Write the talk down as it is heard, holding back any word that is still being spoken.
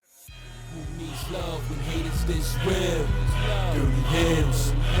love when haters this real. Dirty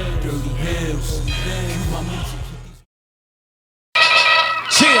Hills, Dirty Hills. Cue my music.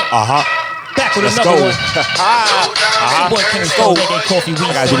 Chill. Back with Let's another go. one. Boy, King Stone, aka Kofi.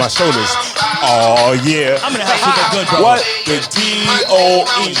 I gotta do my shoulders. Oh yeah. I'm gonna have to get good, bro. What? The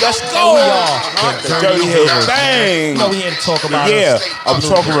D-O-E. Let's go. The Dirty Hills. Bang. You know we here to talk about I'm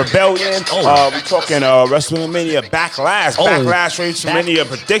talking Rebellion. We talking WrestleMania Backlash. Backlash, WrestleMania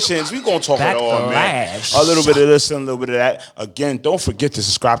predictions. We gonna talk it all, man. A little bit of this and a little bit of that. Again, don't forget to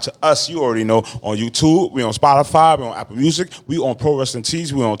subscribe to us. You already know, on YouTube. We on Spotify. We on Apple Music. We on Pro Wrestling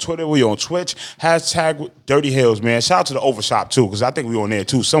Tees. We on Twitter. We on Twitch. Hashtag Dirty Hills, man. Shout out to the Overshop too, because I think we on there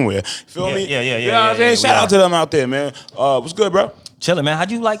too somewhere. Feel me? Yeah. You know what I'm saying? Shout out to them out there, man. What's good, bro? Chilling, man.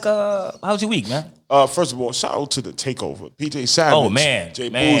 How'd you like? How's your week, man? First of all, shout out to the Takeover. PJ Savage. Oh, man. Jay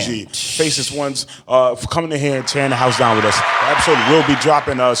Bougie. Faceless Ones for coming in here and tearing the house down with us. The episode will be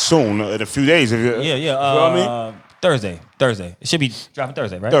dropping soon, in a few days. If you Yeah. feel me? Thursday. It should be dropping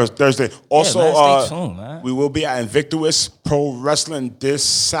Thursday, right? Thursday. Also, man, stay tuned, man. we will be at Invictus Pro Wrestling this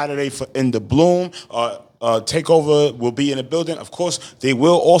Saturday for In the Bloom. Takeover will be in the building. Of course, they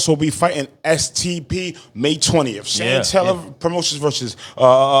will also be fighting STP May 20th. Shane Taylor Promotions versus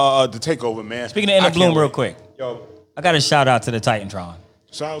the Takeover, man. Speaking of In the Bloom, real quick. Yo, I got a shout out to the Titantron.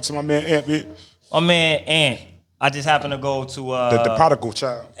 shout out to my man Ant, man. My man Ant. I just happened to go to The prodigal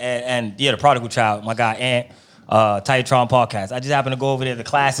child. and the prodigal child. My guy Ant. Titantron podcast. I just happened to go over there. The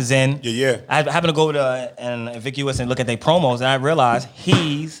class is in. Yeah. I happened to go over there and Invictus and look at their promos, and I realized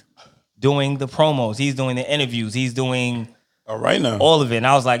he's doing the promos. He's doing the interviews. He's doing All right now. all of it. And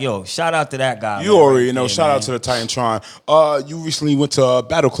I was like, yo, shout out to that guy. You already know. Shout out to the Titantron. You recently went to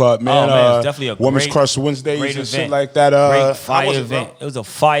Battle Club, man. Oh, man, it's definitely a Women's great, Crush Wednesdays great and event. shit like that. Great fire how was event. Bro? It was a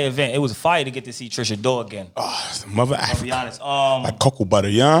fire event. It was fire to get to see Trisha Dore again. Mother I'll be Africa. honest. Like cocoa butter,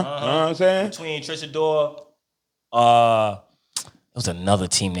 yeah? You know what I'm saying? Between Trisha Dore, it was another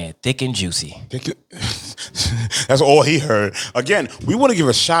team there, Thick and Juicy. That's all he heard. Again, we want to give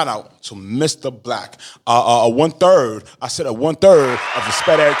a shout out to Mr. Black. A 1/3. I said a 1/3 of the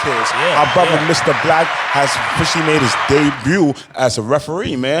Sped Ed Kids. Yeah, Our brother Mr. Black has officially made his debut as a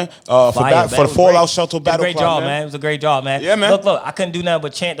referee, man. For the Fallout Shelter Battle Great Club, job, man. It was a great job, man. Yeah, man. Look, I couldn't do nothing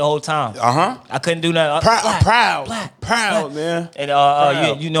but chant the whole time. I couldn't do nothing. Proud, man.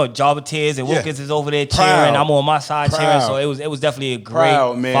 And you know, Jabba Tears and Wilkins is over there cheering. I'm on my side cheering. So it was definitely a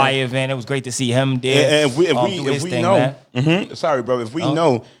great fire event. It was great to see him there. And if we know, sorry, bro. If we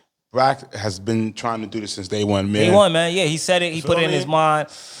know, Black has been trying to do this since day one, man. Day one, man. Yeah, he said it. He put it in his mind.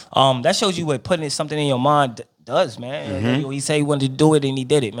 That shows you what putting something in your mind does, man. He said he wanted to do it and he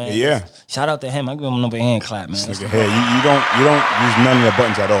did it, man. Yeah. Shout out to him. I give him another hand clap, man. Look at here. You don't use none of the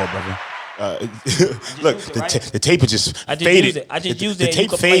buttons at all, brother. Look, the tape is just faded. I just used it. The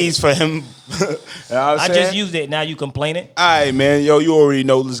tape fades for him. You know what I just used it. Now you complaining? All right, man. Yo, you already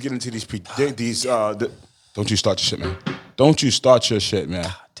know. Let's get into these. Don't you start your shit, man. Don't you start your shit, man.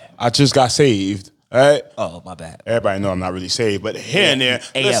 I just got saved. All right. Oh, my bad. Everybody know I'm not really saved, but here and there,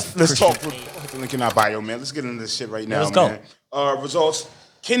 let's talk. Christian. Put the link in our bio, man. Let's get into this shit right now, Let's man. go. Results.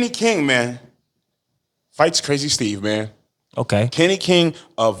 Kenny King, man, fights Crazy Steve, man. Okay. Kenny King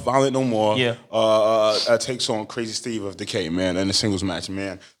of Violent No More takes on Crazy Steve of Decay, man, in a singles match,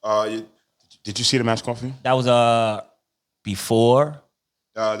 man. Did you see the match, Kofi? That was before.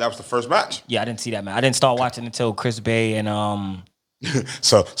 That was the first match. Yeah, I didn't see that, man. I didn't start watching until Chris Bay and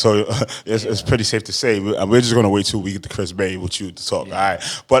So it's pretty safe to say we're just gonna wait till we get to Chris Bay with you to talk. All right,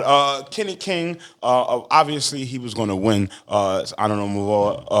 but Kenny King, obviously he was gonna win. I don't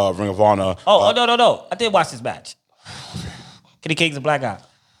know, Ring of Honor. No! I did watch this match. Kenny King's a black guy.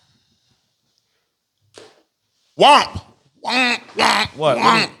 Womp.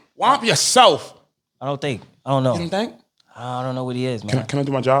 What? Womp yourself. I don't know. You don't think? I don't know what he is, man. Can I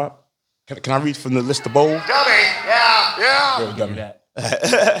do my job? Can I read from the list of bowls? Dummy, yeah. Do that.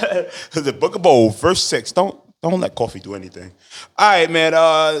 The Book of Bowl, verse 6. Don't let Kofi do anything. All right,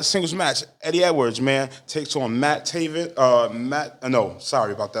 man. Singles match. Eddie Edwards, man, takes on Matt Taven.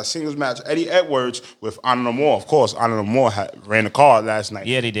 Sorry about that. Singles match. Eddie Edwards with Honor No More. Of course, Honor No More ran the card last night.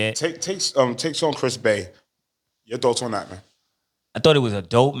 Yeah, they did. Takes on Chris Bay. Your thoughts on that, man? I thought it was a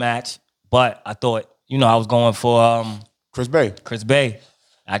dope match, but I thought, I was going for Chris Bay. Chris Bay.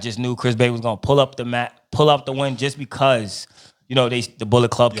 I just knew Chris Bay was gonna pull up the win just because, the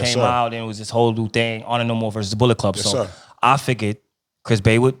Bullet Club came out and it was this whole new thing, Honor No More versus the Bullet Club. Yes, sir. I figured Chris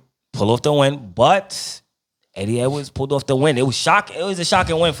Bay would pull off the win, but Eddie Edwards pulled off the win. It was shocking. It was a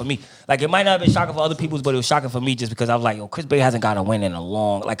shocking win for me. Like, it might not have been shocking for other people, but it was shocking for me just because I was like, yo, Chris Bay hasn't got a win in a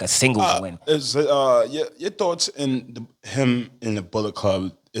long, like a singles win. Your thoughts in him in the Bullet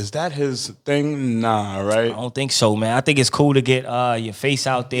Club? Is that his thing? Nah, right? I don't think so, man. I think it's cool to get your face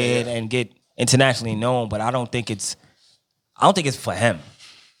out there and get internationally known, but I don't think it's for him.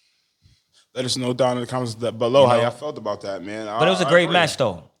 Let us know down in the comments below how y'all felt about that, man. But it was a great match,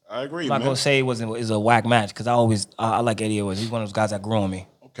 though. I agree, I'm man. not going to say it was a whack match because I like Eddie Edwards. He's one of those guys that grew on me.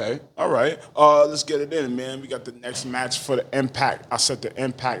 Okay, all right. Let's get it in, man. We got the next match for the Impact. I said the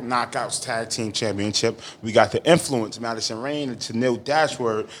Impact Knockouts Tag Team Championship. We got the Influence, Madison Rayne and Tennille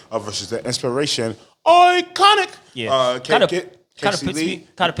Dashwood versus the Inspiration, Iconic. Yeah, kind of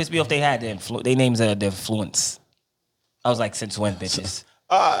pissed me off. They had their names are the Influence. I was like, since when, bitches?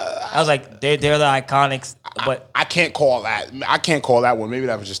 I was like, they're the Iconics, but I can't call that. I can't call that one. Maybe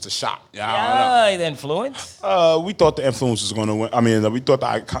that was just a shot. I don't know. The Influence. We thought the Influence was going to win. I mean, we thought the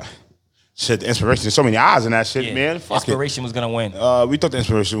Icon. Shit, the Inspiration. There's so many eyes in that shit, man. Fuck Inspiration was going to win. We thought the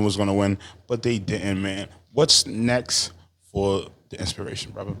Inspiration was going to win, but they didn't, man. What's next for the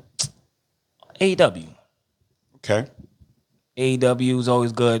Inspiration, brother? AEW. Okay. AEW is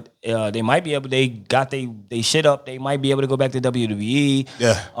always good. They might be able. They got they shit up. They might be able to go back to WWE.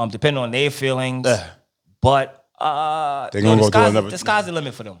 Yeah. Depending on their feelings. Yeah. But they're gonna go do another. The sky's the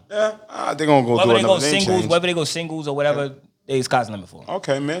limit for them. Yeah. They're gonna go whether do they another go singles, whether they go singles or whatever. The sky's the limit for them.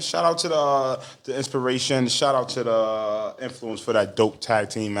 Okay, man. Shout out to the Inspiration. Shout out to the Influence for that dope tag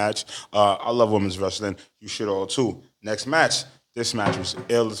team match. I love women's wrestling. You should all too. Next match. This match was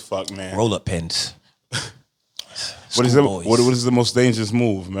ill as fuck, man. Roll up pins. What is the most dangerous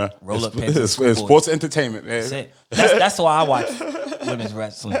move, man? Roll up pins. It's sports entertainment, man. That's it. That's why I watch women's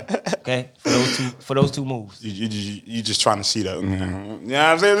wrestling. Okay, for those two moves. You just trying to see that. You know what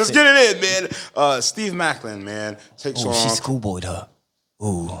I'm saying? Let's get it in, man. Steve Macklin, man, takes on. She schoolboyed her.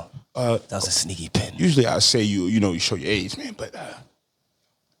 Ooh, that was a sneaky pin. Usually I say you show your age, man, but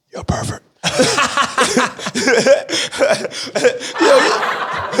you're a pervert. I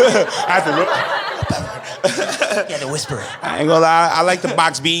have to look. You had to whisper it. I ain't gonna lie, I like the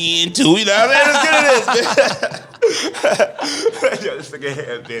box being too. You know what I mean? Let's get it in, man. Yo, this nigga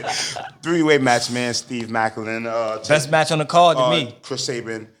here, man. 3-way match, man. Steve Macklin. Best match on the card to me. Chris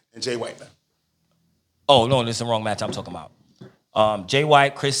Sabin and Jay White. Oh no, this is the wrong match I'm talking about. Jay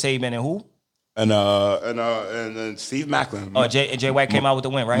White, Chris Sabin, and who? And Steve Macklin. Oh, Jay White came out with the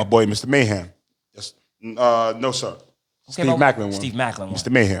win, right? My boy, Mr. Mayhem. Yes. No, sir. Steve Macklin won. Steve Macklin won.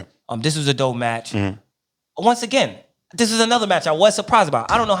 Mr. Mayhem. This was a dope match. Mm-hmm. Once again, this is another match I was surprised about.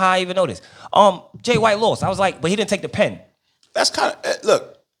 I don't know how I even know this. Jay White lost. I was like, but he didn't take the pin. That's kind of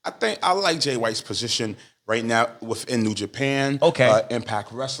look. I think I like Jay White's position right now within New Japan. Okay.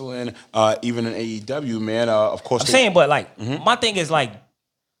 Impact Wrestling, even in AEW, man. Of course. I'm saying, but like, my thing is like,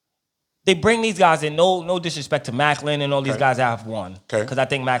 they bring these guys in. No disrespect to Macklin and all these guys that have won. Okay. Because I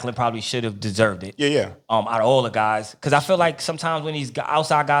think Macklin probably should have deserved it. Yeah. Out of all the guys, because I feel like sometimes when these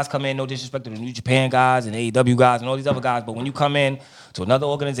outside guys come in, no disrespect to the New Japan guys and AEW guys and all these other guys, but when you come in to another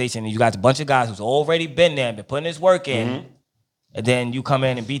organization and you got a bunch of guys who's already been there and been putting this work in, and then you come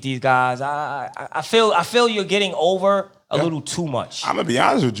in and beat these guys, I feel you're getting over a little too much. I'm gonna be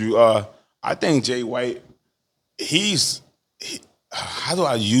honest with you. I think Jay White, how do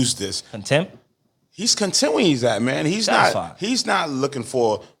I use this? Contempt? He's content when he's at, man. He's not looking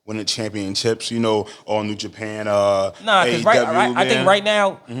for winning championships, or New Japan. Nah, because I think right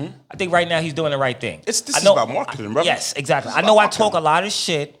now he's doing the right thing. This is about marketing, brother. Yes, exactly. I know I talk a lot of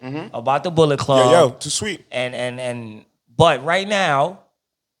shit about the Bullet Club. Yo, too sweet. But right now,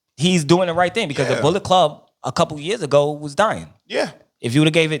 he's doing the right thing because the Bullet Club a couple years ago was dying. Yeah. If you would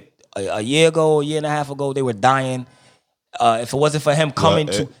have gave it a year ago, a year and a half ago, they were dying. If it wasn't for him coming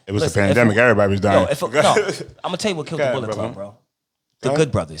it was a pandemic. Everybody was dying. No, I'm gonna tell you what killed the Bullet Club, bro. The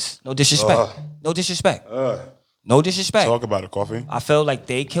Good Brothers. No disrespect. No disrespect. No disrespect. Talk about it, Kofi. I feel like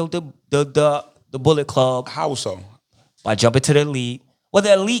they killed the Bullet Club. How so? By jumping to the Elite. Well,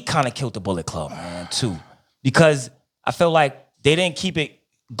 the Elite kind of killed the Bullet Club, man, too, because I feel like they didn't keep it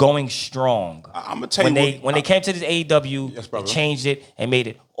going strong. I'm gonna tell when they came to this AEW, they changed it and made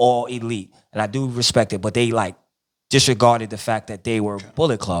it all Elite, and I do respect it, but they disregarded the fact that they were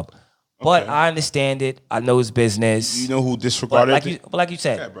Bullet Club. But I understand it. I know his business. You know who disregarded it? But like you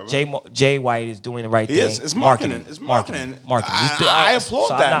said, Jay White is doing the right thing. It's marketing. It's marketing. I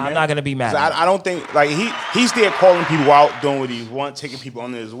applaud that, man. I'm not going to be mad. I don't think, he's there calling people out, doing what he wants, taking people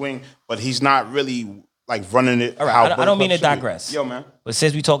under his wing, but he's not really, running it. All right, I don't mean to digress. Yo, man. But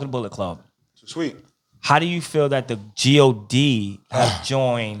since we talking Bullet Club. Sweet. How do you feel that the GOD have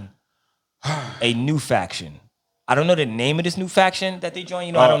joined a new faction? I don't know the name of this new faction that they joined.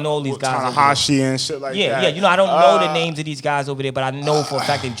 You know, I don't know these guys. Tanahashi and shit like that. Yeah. You know, I don't know the names of these guys over there, but I know for a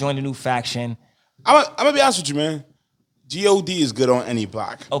fact they joined a new faction. I'm gonna be honest with you, man. God is good on any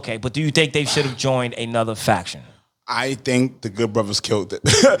block. Okay, but do you think they should have joined another faction? I think the Good Brothers killed it.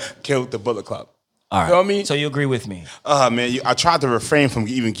 Killed the Bullet Club. All right. You know what I mean? So you agree with me? Man, I tried to refrain from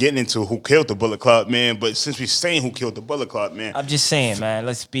even getting into who killed the Bullet Club, man. But since we're saying who killed the Bullet Club, man, I'm just saying, man.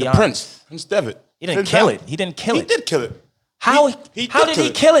 Let's be honest. Prince Devitt. He didn't kill it. He didn't kill it. He did kill it. How did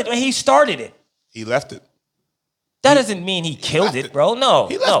he kill it when he started it? He left it. That doesn't mean he killed it, bro. No,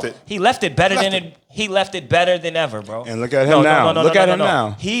 he left it. He left it better than it. He left it better than ever, bro. And look at him now. Look at him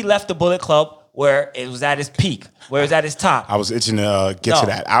now. He left the Bullet Club where it was at its peak, where it was at its top. I was itching to get to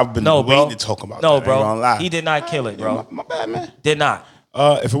that. I've been waiting to talk about that. No, bro. He did not kill it, bro. My bad, man. Did not.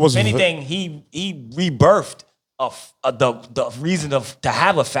 If it wasn't If anything, he rebirthed the reason to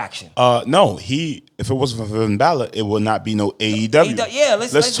have a faction. No, if it wasn't for Finn Balor, it would not be no AEW. Yeah,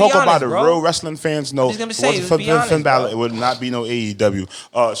 let's talk be honest, about it. Bro. Real wrestling fans know. I'm just gonna say, if it wasn't for honest, Finn Balor, bro. it would not be no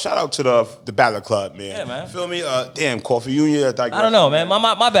AEW. Shout out to the Balor Club, man. Yeah, man. Feel me? Damn, Kofi, you and your I don't know, man.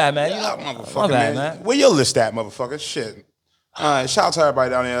 My bad, man. Motherfucker, my bad, man. Where your list at, motherfucker? Shit. All right, shout out to everybody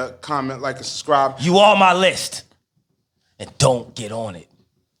down there. Comment, like, and subscribe. You on my list, and don't get on it.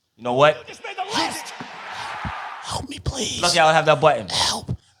 You know what? Just made the list. Help me, please. Lucky I have that button.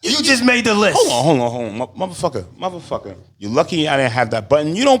 Help. You just made the list. Hold on. Motherfucker. You lucky I didn't have that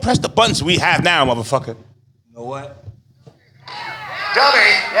button. You don't press the buttons we have now, motherfucker. You know what? Dummy.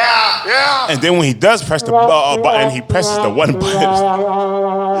 Yeah. And then when he does press the button, he presses the one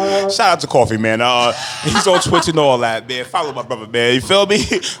button. Shout out to Kofi, man. He's on Twitch and all that, man. Follow my brother, man. You feel me?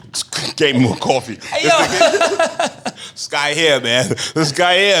 Gave me more coffee. Hey, yo. This guy here, man.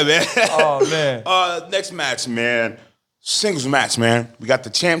 Oh, man. Next match, man. Singles match, man. We got the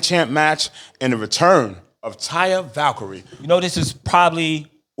champ match and the return of Taya Valkyrie. You know, this is probably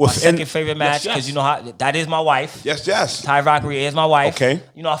my second favorite match because you know how that is my wife. Yes. Taya Valkyrie is my wife. Okay.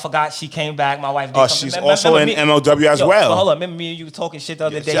 You know, I forgot she came back. My wife did She's also in MLW as well. But hold on. Remember me and you were talking shit the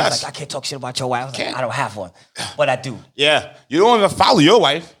other day? I was like, I can't talk shit about your wife. I was like, I don't have one. But I do. Yeah. You don't even follow your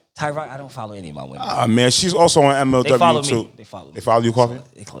wife. Tyrod, I don't follow any of my women. Man, she's also on MLW they follow too. Me. They follow me. They follow you,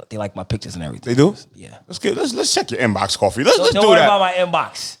 Kofi? They like my pictures and everything. They do? Yeah. Let's check your inbox, Kofi. Let's do that. Don't worry about my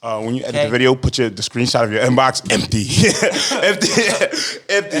inbox. When you edit the video, put the screenshot of your inbox empty. Empty.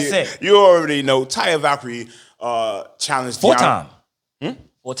 That's it. You already know Taya Valkyrie challenged Four Deanna. time.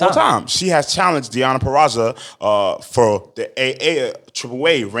 Four times. She has challenged Deanna Purrazzo for the Triple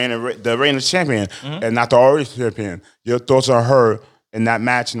A the reigning champion and not the already champion. Your thoughts on her in that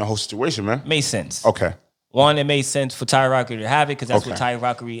match and the whole situation, man? Made sense. Okay. One, it made sense for Taya Valkyrie to have it because that's where Taya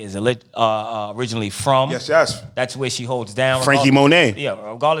Valkyrie is originally from. Yes. That's where she holds down. Frankie Monet.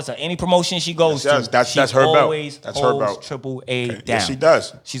 Yeah, regardless of any promotion she goes to, that's she her belt. always That's her holds belt. Triple A down. Yes, she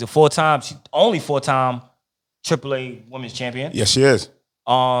does. She's only four-time Triple A Women's Champion. Yes, she is.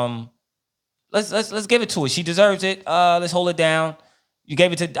 Let's give it to her. She deserves it. Let's hold it down. You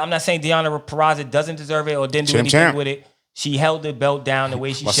gave it to. I'm not saying Deanna Purrazzo doesn't deserve it or didn't do anything with it. She held the belt down the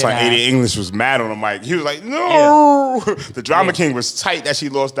way she should have. My son, Aiden English, was mad on the mic. He was like, no. Yeah. The Drama King was tight that she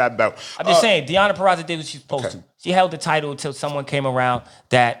lost that belt. I'm just saying, Deanna Purrazzo did what she's supposed to. She held the title until someone came around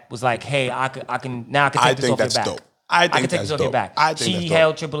that was like, hey, I can take this off your back. Dope. I can take this off your back. She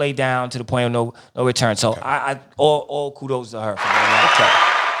held Triple A down to the point of no return. So all kudos to her for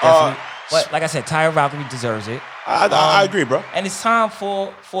that. But like I said, Taya Valkyrie deserves it. I agree, bro. And it's time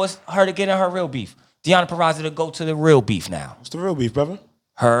for her to get in her real beef. Deanna Purrazzo to go to the real beef now. What's the real beef, brother?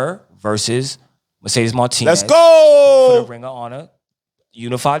 Her versus Mercedes Martinez. Let's go! For the Ring of Honor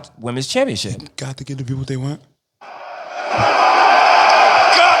Unified Women's Championship. Got to give the people what they want. Got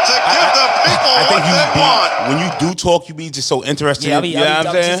to give the people what they want. When you do talk, you be just so interested. Yeah, I'll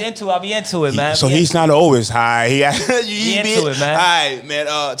be into it, man. So he's not always high. He into it, man. All right, man.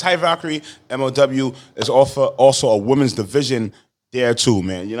 Taya Valkyrie, MLW, is also a women's division there too,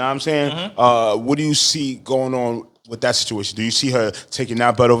 man. You know what I'm saying? Mm-hmm. What do you see going on with that situation? Do you see her taking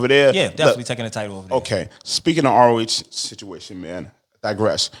that belt over there? Yeah, definitely taking the title over there. Okay. Speaking of ROH situation, man,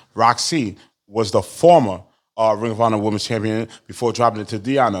 digress. Roxy was the former Ring of Honor Women's Champion before dropping it to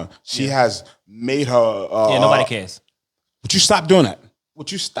Deanna. She has made her... nobody cares. Would you stop doing that?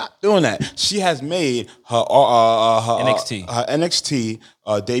 She has made her NXT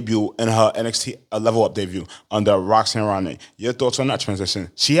debut and her NXT level up debut under Roxanne Roney. Your thoughts on that transition?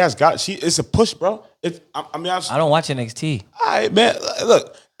 It's a push, bro. I don't watch NXT. All right, man.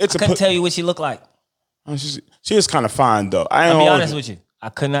 Look, I couldn't tell you what she looked like. She is kind of fine though. I'll be honest with you. I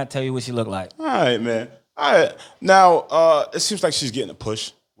could not tell you what she looked like. All right, man. All right. Now, it seems like she's getting a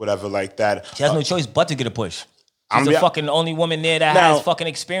push, whatever like that. She has no choice but to get a push. She's the fucking only woman there that has fucking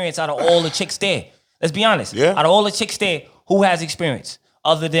experience out of all the chicks there. Let's be honest. Yeah. Out of all the chicks there, who has experience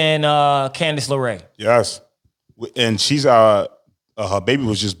other than Candice LeRae? Yes. And she's her baby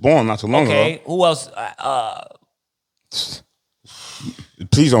was just born not too long ago. Okay. Who else?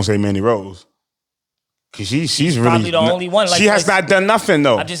 Please don't say Mandy Rose. Cause she's really probably the only one. Like, she has not done nothing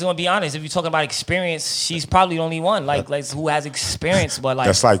though. I'm just gonna be honest. If you're talking about experience, she's probably the only one. Like who has experience, but like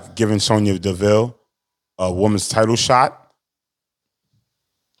that's like giving Sonya Deville a woman's title shot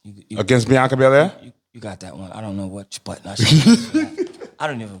against Bianca Belair. You got that one. I don't know which button I should. I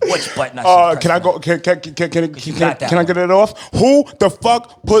don't even which button I should. Can I go? Can I get it off? Who the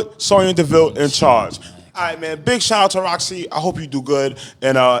fuck put Sonya Deville in charge? All right, man. Big shout out to Roxy. I hope you do good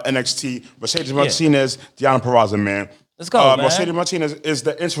in NXT. Mercedes Martinez, Deonna Purrazzo, man. Let's go, man. Mercedes Martinez is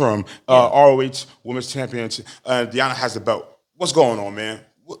the interim ROH Women's Champion. Deonna has the belt. What's going on, man?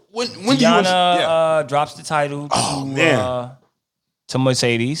 When Deonna drops the title to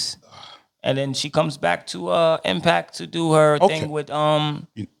Mercedes, and then she comes back to Impact to do her thing with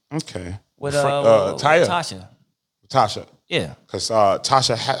Tasha. Tasha. Yeah. Because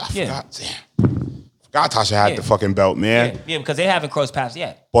Tasha had God, Tasha had the fucking belt, man. Yeah, because they haven't crossed paths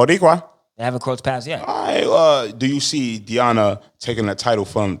yet. Boricua. They haven't crossed paths yet. All right, do you see Deonna taking that title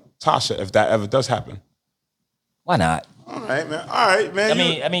from Tasha if that ever does happen? Why not? All right,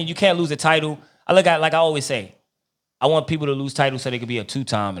 man. I mean, you can't lose a title. I look at like I always say, I want people to lose titles so they could be a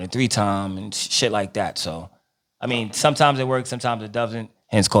 2-time and a 3-time and shit like that. So, I mean, sometimes it works, sometimes it doesn't.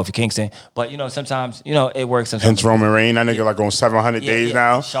 Hence Kofi Kingston. But, sometimes, it works. Sometimes hence Roman Reigns. That nigga like on 700 days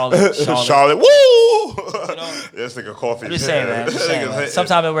now. Charlotte. Woo! This nigga Kofi. I'm just saying, man.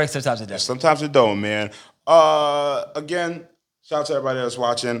 Sometimes it works, sometimes it doesn't. Sometimes it don't, man. Again, shout out to everybody that's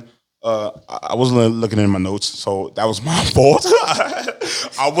watching. I wasn't looking in my notes, so that was my fault.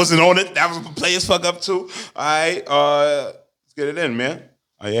 I wasn't on it. That was the players fuck up too. All right, let's get it in, man.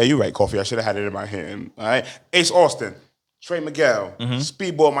 Oh, yeah, you're right, Kofi. I should have had it in my hand. All right, Ace Austin, Trey Miguel,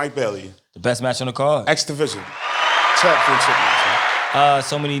 Speedball Mike Bailey. The best match on the card. X Division. Championship match.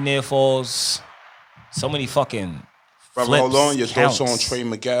 So many near falls. So many fucking Brother, flips, hold on. Your thoughts counts. on Trey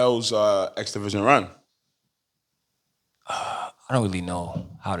Miguel's X Division run? I don't really know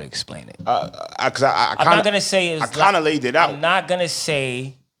how to explain it. I'm not gonna say I kind of laid it out. I'm not gonna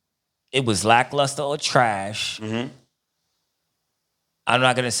say it was lackluster or trash. Mm-hmm. I'm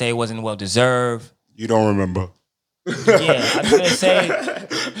not gonna say it wasn't well deserved. You don't remember? Yeah, I'm gonna say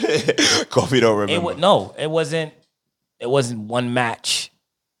Kofi don't remember. It wasn't. It wasn't one match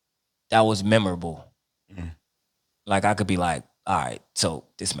that was memorable. Mm-hmm. Like I could be like, all right, so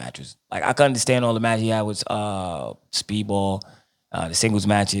this match was like I could understand all the match he had with Speedball, the singles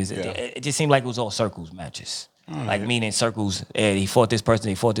matches. Yeah. It just seemed like it was all circles matches. Like meaning circles. He fought this person,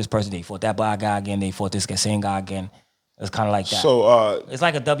 they fought this person, they fought that black guy again, they fought this same guy again. It was kind of like that. So it's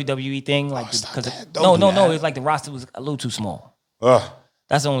like a WWE thing, like because no, it's like the roster was a little too small.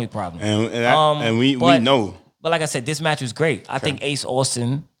 That's the only problem. And we know. But like I said, this match was great. I think Ace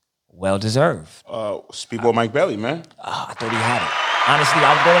Austin, well deserved. Speedball Mike Bailey, man. I thought he had it. Honestly,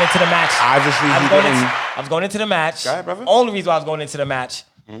 I was going into the match. Obviously, I was going into the match. Go ahead, brother. Only reason why I was going into the match,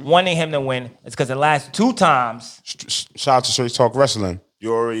 wanting him to win, is because the last 2 times. Shout out to Straight Talk Wrestling.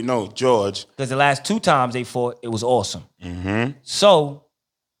 You already know, George. Because the last 2 times they fought, it was awesome. Mm-hmm. So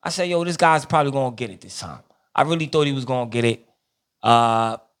I said, yo, this guy's probably going to get it this time. I really thought he was going to get it.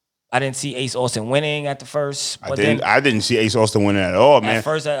 I didn't see Ace Austin winning at the first. But I didn't see Ace Austin winning at all, man. At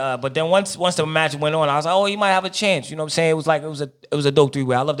first, but then once the match went on, I was like, oh, he might have a chance. You know what I'm saying? It was a dope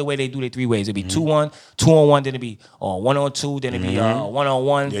 3-way. I love the way they do their 3-ways. It'd be 2-1, 2-on-1, then it'd be 1-on-2, then it'd be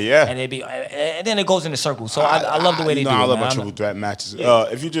 1-on-1. Yeah. And then it goes in a circle. So I love the way they do it. I love my triple threat matches. Yeah.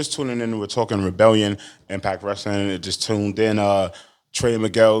 If you're just tuning in, we're talking Rebellion, Impact Wrestling. It just tuned in. Trey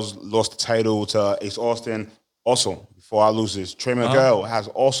Miguel's lost the title to Ace Austin. Also, before I lose this, Trey Miguel has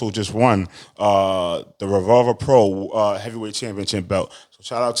also just won the Revolver Pro Heavyweight Championship belt. So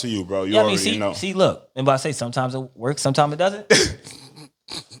shout out to you, bro. You already know. See, look, and I say sometimes it works, sometimes it doesn't.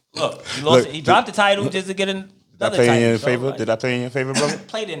 Look, he dropped the title just to get another title. Did I play in your favor? Did I play in your favor, brother?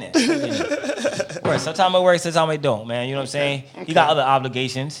 Played in there. Sometimes it works, sometimes it don't, man. You know what I'm saying? Okay. He got other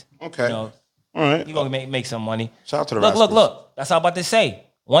obligations. Okay. All right. He gonna make some money. Shout out to the Look. That's all I'm about to say.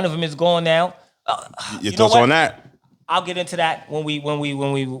 One of them is going now. Your thoughts on that? I'll get into that when we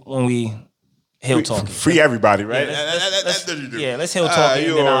Hill talking. Free everybody, right? That's what you do. Yeah, let's Hill talking,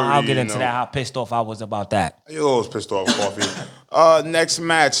 and then I'll get into that, how pissed off I was about that. You're always pissed off, Kofi. Next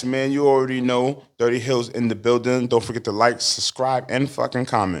match, man, you already know. Dirty Hill's in the building. Don't forget to like, subscribe, and fucking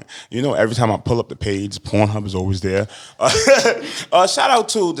comment. You know, every time I pull up the page, Pornhub is always there. Shout out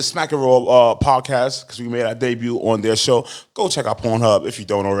to the Smack and Roll podcast, because we made our debut on their show. Go check out Pornhub if you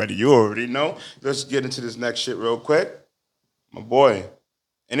don't already. You already know. Let's get into this next shit real quick. My boy.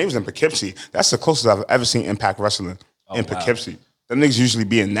 And he was in Poughkeepsie. That's the closest I've ever seen Impact Wrestling in Poughkeepsie. Them niggas usually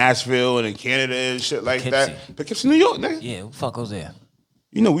be in Nashville and in Canada and shit like that. Poughkeepsie, New York, nigga. Yeah, who the fuck goes there?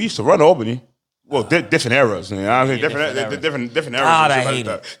 You know, we used to run Albany. Well, different eras. You know what I mean? Different eras. God, I hate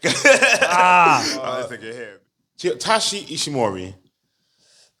it. Let's take it here. Tashi Ishimori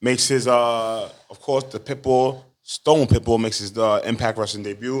makes his, of course, the Pitbull, Stone Pitbull makes his Impact Wrestling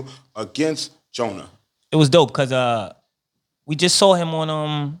debut against Jonah. It was dope because we just saw him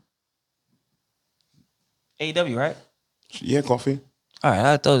on AEW, right? Yeah, Kofi. All right,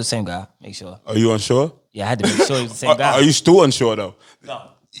 I thought it was the same guy. Make sure. Are you unsure? Yeah, I had to make sure it was the same guy. Are you still unsure, though?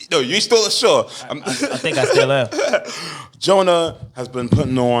 No, you still unsure. I think I still am. Jonah has been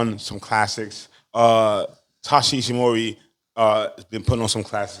putting on some classics. Tashi Ishimori has been putting on some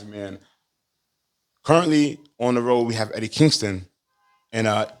classics, man. Currently on the road, we have Eddie Kingston and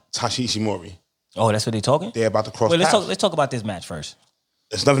Tashi Ishimori. Oh, that's what they talking? They're about to cross paths. paths. Let's talk about this match first.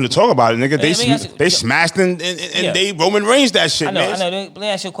 There's nothing to talk about, nigga. They smashed and they Roman Reigns that shit, man. I know. Let me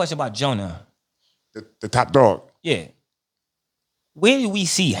ask you a question about Jonah. The top dog. Yeah. Where do we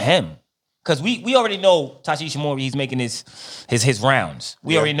see him? Because we already know Tashi Ishimori, he's making his rounds.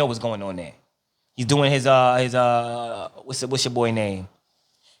 We already know what's going on there. He's doing his what's your boy name?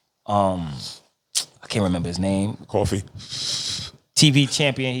 I can't remember his name. Kofi. TV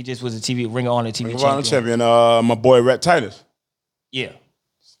champion. He just was a Ring of Honor TV champion. My boy Rhett Titus. Yeah.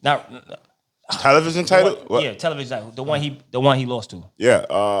 Not television title? Yeah, television title. The one he lost to. Yeah.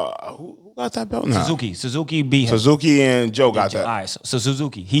 Who got that belt now? Suzuki beat him. Suzuki and Joe got that. All right, so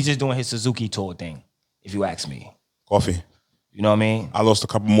Suzuki. He's just doing his Suzuki tour thing, if you ask me. Kofi. You know what I mean? I lost a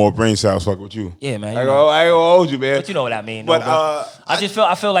couple more brain cells fucking with you. Yeah, man. I ain't gonna hold you, man. But you know what I mean. But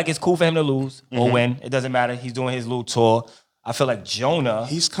I feel like it's cool for him to lose or win. It doesn't matter. He's doing his little tour. I feel like Jonah.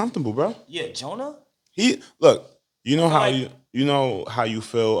 He's comfortable, bro. Yeah, Jonah. Look. You know how you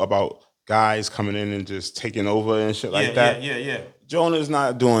feel about guys coming in and just taking over and shit like that. Yeah. Jonah's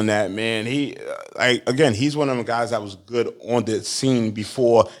not doing that, man. He he's one of them guys that was good on the scene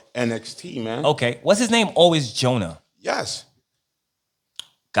before NXT, man. Okay, what's his name? Always Jonah. Yes.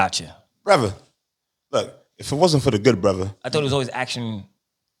 Gotcha. Brother, look, if it wasn't for the good brother. I thought it was always Action.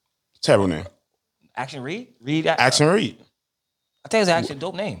 Terrible name. Action Reed? Action Reed. I think it's actually a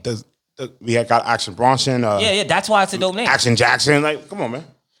dope name. We had got Action Bronson. Yeah, that's why it's a dope name. Action Jackson. Like, come on, man.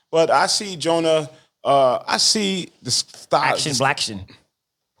 But I see Jonah, I see the style. Action Blackson.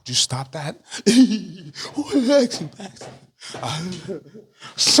 Would you stop that? Action Blackson.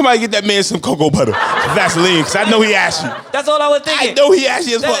 Somebody get that man some cocoa butter, Vaseline, because I know he ashy. That's all I was thinking. I know he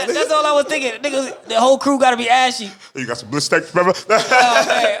ashy as fuck. That's all I was thinking. Niggas, the whole crew got to be ashy. You got some bliss steaks, brother?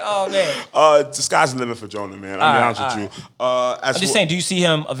 Oh, man. The sky's the limit for Jonah, man. I'll be honest with you. I'm just saying, do you see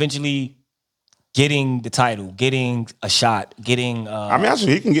him eventually getting the title, getting a shot, getting... I mean,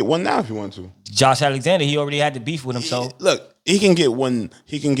 actually, he can get one now if he wants to. Josh Alexander, he already had the beef with him, so... Look, he can get one there.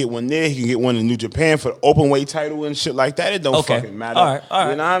 He can get one in New Japan for the open weight title and shit like that. It don't fucking matter. All right.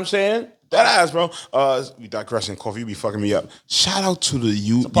 You know what I'm saying? That ass, bro. We digressing. Kofi, you be fucking me up. Shout out to the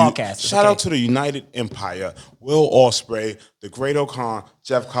podcast. Shout out to the United Empire. Will Ospreay, the Great O'Khan,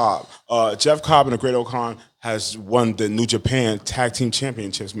 Jeff Cobb. Jeff Cobb and the Great O'Khan has won the New Japan Tag Team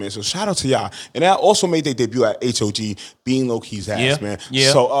Championships, man. So shout out to y'all. And that also made their debut at HOG, being Low-Key's ass, man.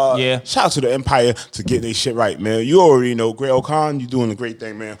 Yeah. So shout out to the Empire to get their shit right, man. You already know, Great O'Khan, you doing a great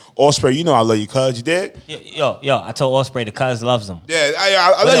thing, man. Ospreay, you know I love you, cuz. You did? Yo, I told Ospreay the cuz loves him. Yeah,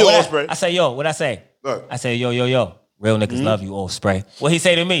 I love you, Ospreay. I say, yo, what'd I say? Look. I say, yo. Real niggas love you, Ospreay. What he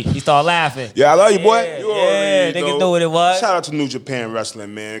say to me? He started laughing. Yeah, I love you, boy. You niggas knew what it was. Shout out to New Japan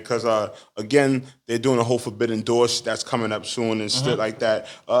Wrestling, man, because again, they're doing a whole Forbidden Door that's coming up soon and shit like that.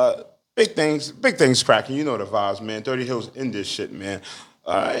 Big things cracking. You know the vibes, man. 30 Hill's in this shit, man.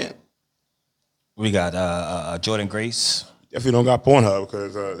 All right. We got Jordan Grace. Definitely don't got Pornhub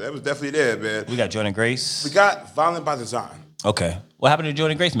because that was definitely there, man. We got Jordan Grace. We got Violent by Design. Okay. What happened to the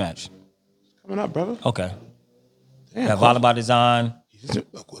Jordan Grace match? Coming up, brother. Okay. Damn, got Violent by Design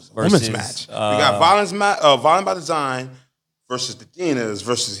versus women's match. We got Violent by Design versus the Dinas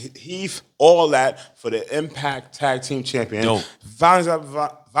versus Heath, all that for the Impact Tag Team Champion. Dope. Violent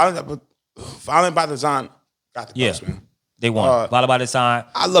by Design got the belts, man. They won. Follow by Design.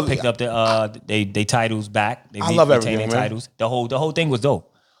 I love picked up they titles back. They I love retained everything, their man. titles. The whole thing was dope.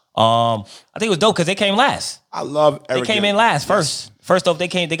 I think it was dope because they came last. I love They came in last first. First off, they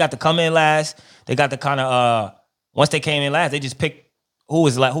got to come in last. They got to kind of once they came in last, they just picked who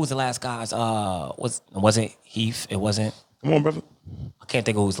was the last guys? Wasn't Heath? It wasn't. Come on, brother. I can't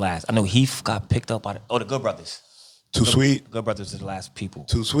think of who was last. I know Heath got picked up by the Good Brothers. Too sweet. Good Brothers is the last people.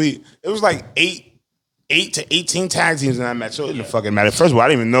 Too sweet. It was like 8 to 18 tag teams in that match. So it didn't fucking matter. First of all, I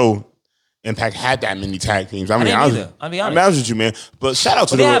didn't even know Impact had that many tag teams. I didn't either. I'll be honest with you, man. But shout out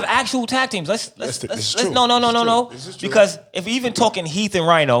to they have actual tag teams. Let's no. Because if we even talking Heath and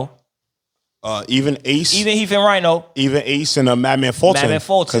Rhino, even Heath and Rhino, even Ace and Madman Fulton,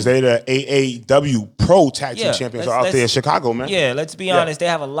 because they're the AAW Pro Tag Team Champions are out there in Chicago, man. Yeah, let's be honest. They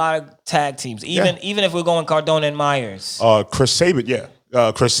have a lot of tag teams. Even if we're going Cardona and Myers, Chris Sabin,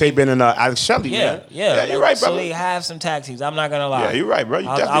 Chris Sabin and Alex Shelley, man. Yeah, you're right, brother. So they have some tag teams. I'm not gonna lie. Yeah, you're right, bro.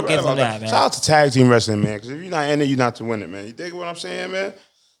 I'll give them that, man. Shout out to tag team wrestling, man. Because if you're not in it, you're not to win it, man. You dig what I'm saying, man?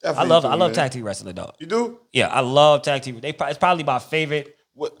 I love tag team wrestling, though. You do? Yeah, I love tag team. It's probably my favorite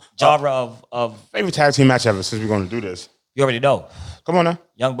genre of favorite tag team match ever since we're going to do this. You already know. Come on now.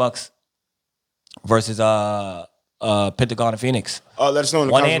 Young Bucks versus Pentagon and Phoenix. Let us know in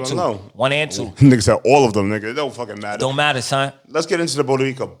the comments below. 1 and 2. Niggas said all of them, nigga. It don't fucking matter. Don't matter, son. Let's get into the Puerto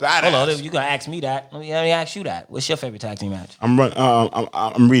Rico badass. Hold on, you gonna ask me that? Let me ask you that. What's your favorite tag team match? I'm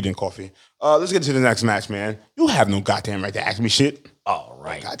reading, Kofi. Let's get to the next match, man. You have no goddamn right to ask me shit. All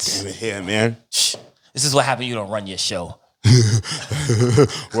right. God damn it here, man. This is what happened. You don't run your show.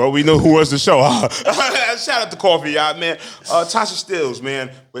 Well, we know who was the show. Shout out to Kofi, y'all, man. Tasha Steelz,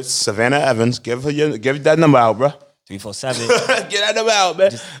 man, with Savannah Evans. Give that number out, bro. 347. Get that number out, man.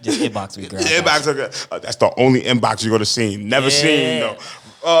 Just inbox me, girl. Inbox her. That's the only inbox you're gonna see. Never seen,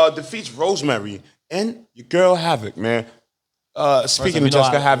 though. Defeats Rosemary and your girl Havoc, man. Speaking of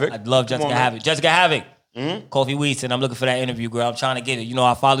Jessica Havoc, I love Jessica Havoc. Jessica Havoc. Kofi Weeks, and I'm looking for that interview, girl. I'm trying to get it. You know,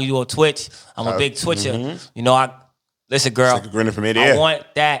 I follow you on Twitch. I'm a big Twitcher. You know, listen, girl. Like a grinning from I want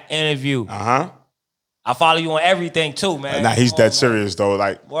that interview. I follow you on everything too, man. Nah, he's dead serious though.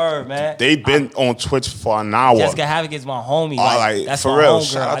 Like, word, man. They've been on Twitch for an hour. Jessica Havoc is my homie. That's for real.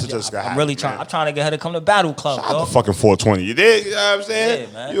 Shout out to Jessica Havoc. I'm really trying. I'm trying to get her to come to Battle Club. Shout out to fucking 420. You dig? You know what I'm saying?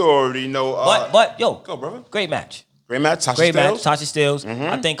 Yeah, man. You already know. But yo, go, brother. Great match. Great match. Tasha Steelz.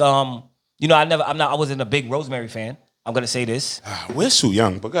 I think you know, I wasn't a big Rosemary fan. I'm gonna say this. We're Sue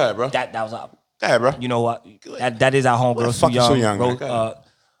Young, but go ahead, bro. That was up. Go ahead, bro. You know what? That is our homegirl, Sue Young.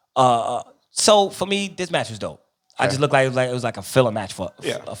 So for me, this match was dope. I just looked like it was like a filler match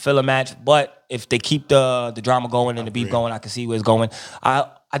a filler match. But if they keep the drama going and the beef going, I can see where it's going. I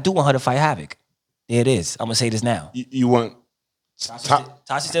do want her to fight Havoc. There it is. I'm gonna say this now. You want Tasha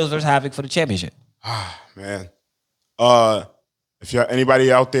Steelz versus Havoc for the championship. Man. If you're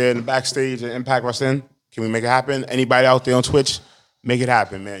anybody out there in the backstage at Impact Wrestling, can we make it happen? Anybody out there on Twitch, make it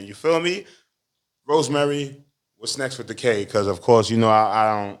happen, man. You feel me? Rosemary, what's next with Decay? Because of course, you know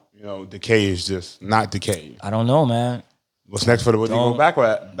I don't. You know, Decay is just not Decay. I don't know, man. What's next for the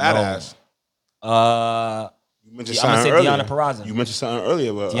badass? You mentioned something earlier. Deonna Purrazzo. You mentioned something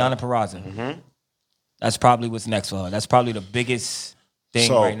earlier. Deonna Purrazzo. That's probably what's next for her. That's probably the biggest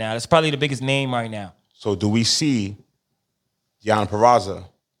thing right now. That's probably the biggest name right now. So do we see Deonna Purrazzo,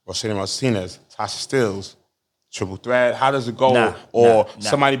 Rosalina Martinez, Tasha Steelz, triple threat? How does it go?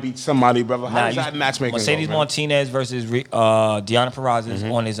 Somebody beats somebody, brother? How does that matchmaking Mercedes go, Martinez versus Deonna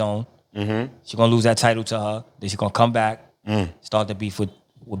Purrazzo on his own. She's gonna lose that title to her. Then she's gonna come back, start the beef with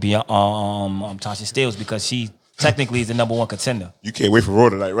Tasha Steelz because she technically is the number one contender. You can't wait for Raw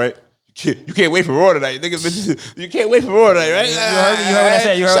tonight, right? You can't wait for Raw tonight, niggas. You can't wait for Raw tonight, right? You heard what I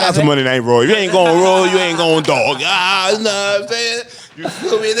said. Shout out to Monday Night Raw. If you ain't going Raw, you ain't going dog. You know what I'm saying? You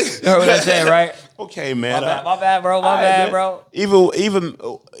feel me, nigga? You heard what I said, right? Okay, man. My bad, bro. My bad, bro.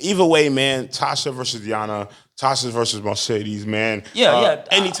 Either way, man. Tasha versus Deonna. Tasha versus Mercedes, man. Yeah.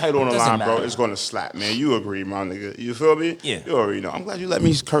 Any title on the line, matter. bro, it's gonna slap, man. You agree, my nigga. You feel me? Yeah. You already know. I'm glad you let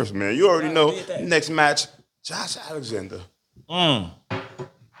me curse, man. You already know. Next match, Josh Alexander.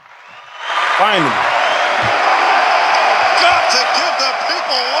 Finally. Got to give the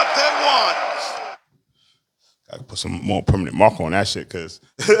people what they want. Gotta put some more permanent marker on that shit, cause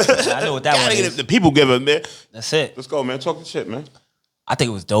I know what that one is. The people give it, man. That's it. Let's go, man. Talk the shit, man. I think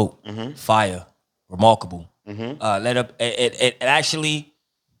it was dope. Fire. Remarkable. It actually,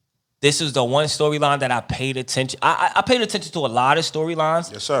 this is the one storyline that I paid attention. I paid attention to a lot of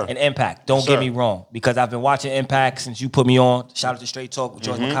storylines. Yes, sir. And Impact. Don't get me wrong, because I've been watching Impact since you put me on. Shout out to Straight Talk with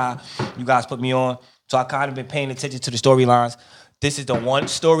George Mackay. You guys put me on, so I kind of been paying attention to the storylines. This is the one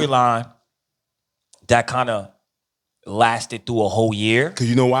storyline that kind of lasted through a whole year. Because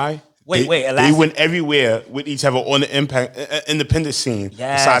you know why? Wait, they went everywhere with each other on the independent scene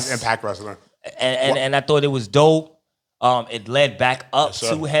besides Impact Wrestling. And I thought it was dope. It led back up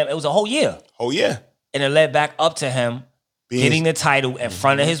to him. It was a whole year. And it led back up to him getting the title in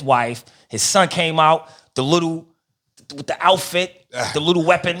front of his wife. His son came out, with the outfit, the little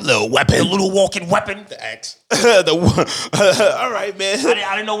weapon. The little walking weapon. The axe. All right, man.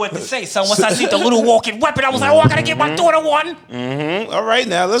 I didn't know what to say, son. Once I see the little walking weapon, I was like, I gotta get my daughter one. Mm-hmm. All right,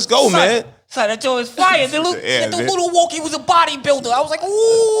 now, let's go, man. Son, that joint is fire. The little walkie was a bodybuilder. I was like,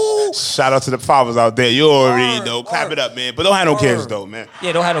 ooh. Shout out to the fathers out there. You already know. Clap it up, man. But don't have no kids, though, man.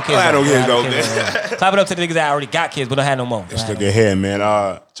 Yeah, don't have no kids. Man. Clap it up to the niggas that already got kids, but don't have no more. Let's look at here, man.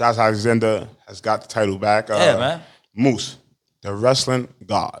 Josh Alexander has got the title back. Yeah, man. Moose, the wrestling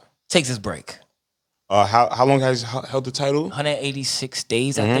god. Takes his break. How long has he held the title? 186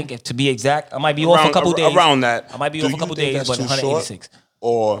 days, I think, to be exact. I might be off a couple days. Around that. I might be off a couple days, but 186.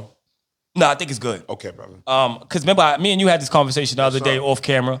 Or... No, I think it's good. Okay, brother. Because remember, me and you had this conversation the other day off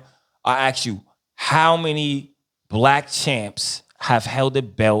camera. I asked you, how many black champs have held the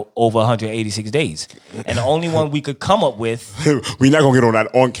belt over 186 days? And the only one we could come up with... We're not going to get on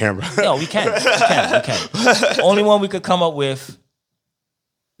that on camera. No, we can. The only one we could come up with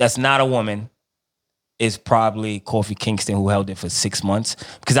that's not a woman is probably Kofi Kingston, who held it for 6 months.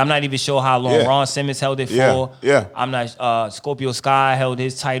 Because I'm not even sure how long Ron Simmons held it for. Yeah. I'm not. Scorpio Sky held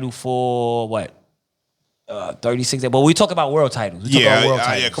his title for what? 36 days. But we talk about world titles.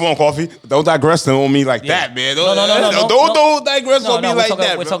 Yeah. Come on, Kofi. Don't digress on me like that, man. No. Don't digress on me like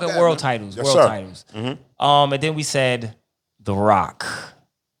that. We're talking world titles. Yes, world sir. titles. Mm-hmm. And then we said The Rock.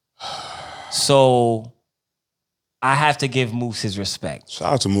 So I have to give Moose his respect.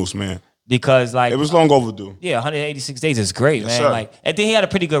 Shout out to Moose, man. Because it was long overdue. Yeah, 186 days is great, man. Sir. And then he had a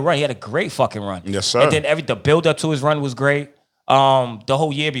pretty good run. He had a great fucking run. Yes, sir. And then the build up to his run was great. The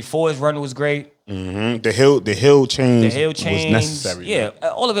whole year before his run was great. Mm-hmm. The hill change. Was necessary. Yeah,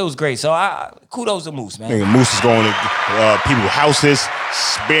 all of it was great. So kudos to Moose, man. Nigga, Moose is going to people's houses,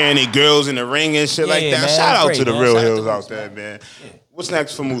 sparing their girls in the ring and shit like that. Man, Shout out great, to the man. real Shout hills out out there, man. What's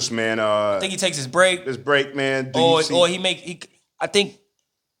next for Moose, man? I think he takes his break. This break, man.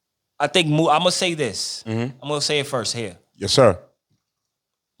 I think Moose, I'm gonna say this. I'm gonna say it first here. Yes, sir.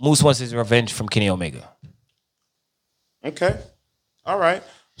 Moose wants his revenge from Kenny Omega. Okay. All right.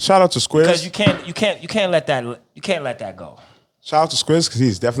 Shout out to Squiz. Because you can't let that go. Shout out to Squiz because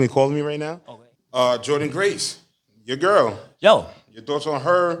he's definitely calling me right now. Okay. Jordan Grace, your girl. Yo. Your thoughts on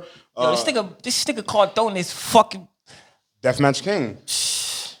her? This nigga Cardone is fucking Deathmatch King.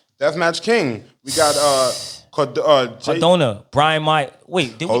 Deathmatch King. We got Cardona, Brian Mike.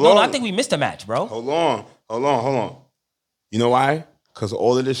 Wait, I think we missed a match, bro. Hold on. You know why? Because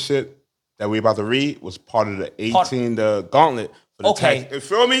all of this shit that we about to read was part of the 18, the gauntlet. For the okay. You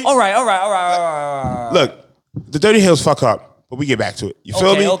feel me? All right. Look, the Dirty Hills fuck up, but we get back to it. You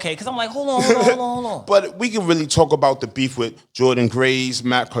feel me? Okay, because I'm like, hold on. But we can really talk about the beef with Jordan Grace,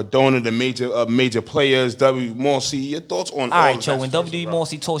 Matt Cardona, the major players, W. Morsey. Your thoughts on all right, Joe, when W.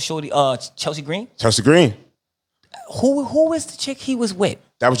 Morsey told Shorty, Chelsea Green? Chelsea Green. Who was the chick he was with?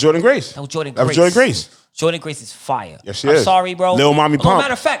 That was Jordan Grace. Jordan Grace is fire. Yes, she is. I'm sorry, bro. Lil Mommy Pump.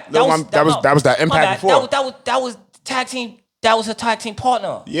 Matter of fact, that was that Impact before. That was tag team. That was a tag team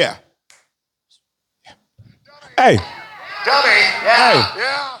partner. Yeah. Hey. Dummy.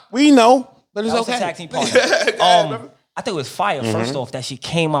 Yeah. We know, but it's okay. A tag team partner. I think it was fire. First off, that she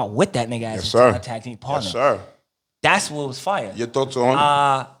came out with that nigga as a tag team partner. Yes, sir. That's what was fire. Your thoughts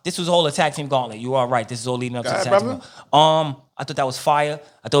on? This was all a tag team gauntlet. You are right. This is all leading up to the tag team gauntlet. I thought that was fire.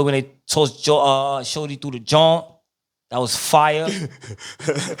 I thought when they tossed Shorty through the jaunt, that was fire.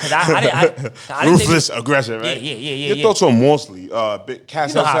 I Ruthless aggression, right? Yeah. Your thoughts on Mosley? Big Cass.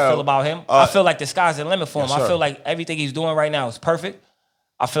 You know how I feel about him. I feel like the sky's the limit for him. Yes, I feel like everything he's doing right now is perfect.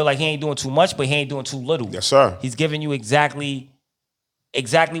 I feel like he ain't doing too much, but he ain't doing too little. Yes, sir. He's giving you exactly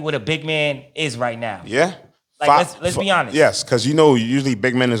what a big man is right now. Yeah. Let's be honest. Yes, because usually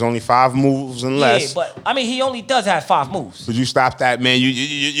big men is only 5 moves and less. Yeah, but I mean, he only does have 5 moves. But you stop that, man.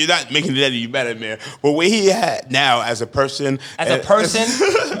 You're not making it any better, man. But where he at now as a person, as a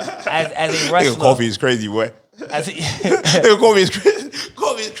wrestler, Kofi is crazy, boy. Kofi is crazy.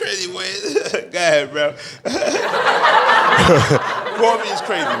 Kofi is crazy, boy. Go ahead, bro. Kofi is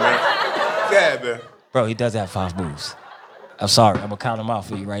crazy, man. Go ahead, man. Bro, he does have 5 moves. I'm sorry. I'm gonna count them out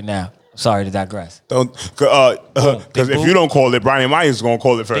for you right now. Sorry to digress. Don't, because if you don't call it, Brian Myers is gonna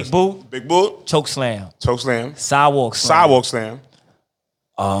call it first. Big boot. Choke slam. Choke slam. Sidewalk slam. Sidewalk slam.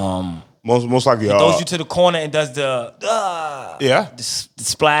 Most likely. He throws you to the corner and does the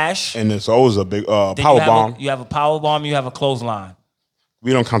splash. And it's always a big power bomb. You have a power bomb. You have a clothesline.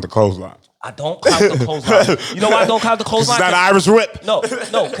 We don't count the clothesline. I don't count the clothesline. You know why I don't count the clothesline? It's not Irish whip. No,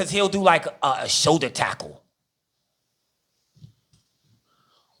 because he'll do like a shoulder tackle.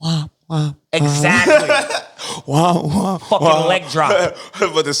 Wow. Exactly. Wow. Fucking leg drop.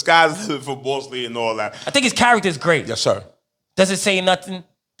 But the sky's the limit for Bosley and all that. I think his character's great. Yes, sir. Does it say nothing?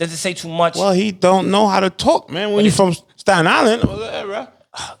 Does it say too much? Well, he don't know how to talk, man. When you from Staten Island,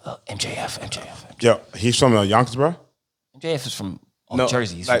 MJF. Yeah, he's from Yonkers, bro. MJF is from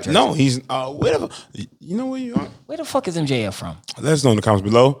Jersey. He's like, from Jersey. No, he's whatever. You know where you are? Where the fuck is MJF from? Let us know in the comments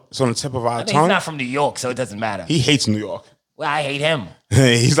below. It's on the tip of our tongue. He's not from New York, so it doesn't matter. He hates New York. Well, I hate him.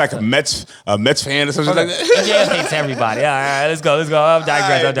 He's like a Mets fan or something like that. MJF hates everybody. All right, let's go. I'm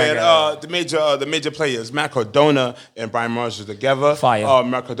digress. The major players, Matt Cardona and Brian Myers are together. Fire.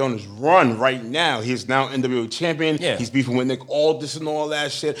 Matt Cardona's run right now. He's now NWA champion. Yeah. He's beefing with Nick Aldis and all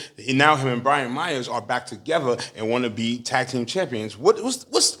that shit. And now him and Brian Myers are back together and want to be tag team champions. What's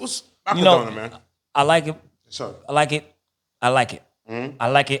Matt Cardona, man? I like it. Sir. I like it. Mm-hmm. I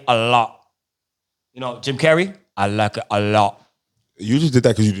like it a lot. You know, Jim Carrey, I like it a lot. You just did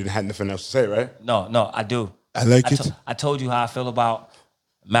that because you didn't have nothing else to say, right? No, I do. I like it. I told you how I feel about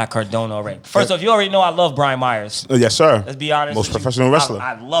Matt Cardona already. First off, you already know I love Brian Myers. Yes, sir. Let's be honest. Most professional wrestler.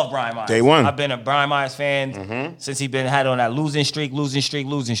 I love Brian Myers. Day one. I've been a Brian Myers fan since he had on that losing streak.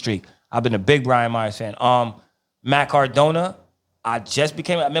 I've been a big Brian Myers fan. Matt Cardona, I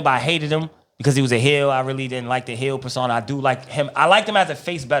remember I hated him because he was a heel. I really didn't like the heel persona. I do like him. I liked him as a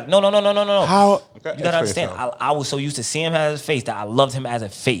face better. No. How? Okay, you gotta understand. I was so used to seeing him as a face that I loved him as a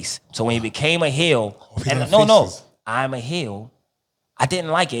face. So when he became a heel, I'm a heel. I didn't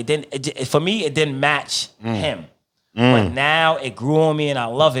like it. For me, it didn't match him. But now it grew on me, and I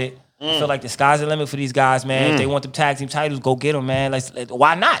love it. I feel like the sky's the limit for these guys, man. If they want them tag team titles, go get them, man.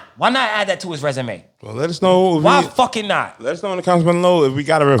 Why not? Why not add that to his resume? Well, let us know. Why fucking not? Let us know in the comments below if we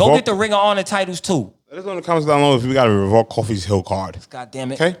got to revoke. Go get the Ring of Honor titles too. Let us know in the comments down below if we got to revoke Kofi's heel card. God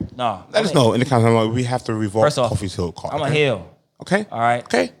damn it. Okay? No. Let us know in the comments down below if we have to revoke Kofi's heel card. I'm a heel. Okay? All right.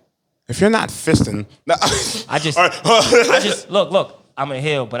 Okay? If you're not fisting... I just look, I'm a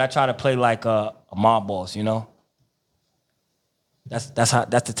heel, but I try to play like a mob boss, you know? That's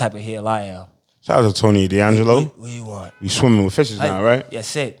the type of heel I am. Shout out to Tony D'Angelo. What do you want? We swimming with fishes now, right?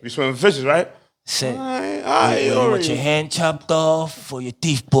 Yes, it. We swimming with fishes, right? Sit. All right. You want your hand chopped off or your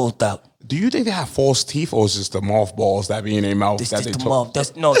teeth pulled out? Do you think they have false teeth or is it just the mothballs that be in their mouth? This that is they the talk?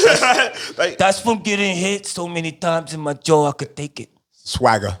 mouth. That's from getting hit so many times in my jaw I could take it.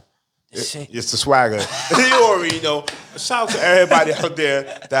 Swagger. It's the swagger. You already know. Shout out to everybody out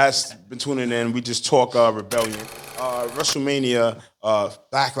there that's been tuning in. We just talk Rebellion. WrestleMania,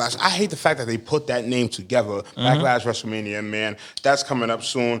 Backlash. I hate the fact that they put that name together. Backlash, WrestleMania, man. That's coming up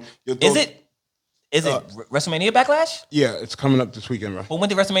soon. Is it WrestleMania Backlash? Yeah, it's coming up this weekend, bro. But when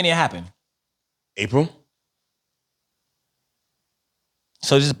did WrestleMania happen? April.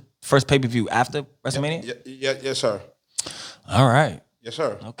 So this is first pay-per-view after WrestleMania? Yes, sir. All right. Yes,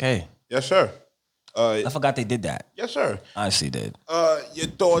 sir. Okay. Yes, sir. I forgot they did that. Yes, sir. I honestly did. Your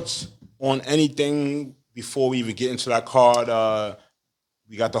thoughts on anything before we even get into that card?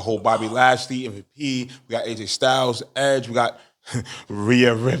 We got the whole Bobby Lashley MVP. We got AJ Styles, Edge. We got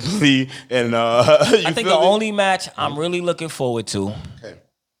Rhea Ripley, and I think the only match I'm really looking forward to. Okay.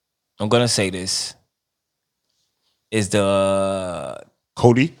 I'm gonna say this is the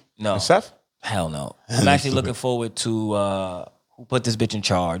Cody. No, and Seth. Hell no. I'm actually looking forward to who put this bitch in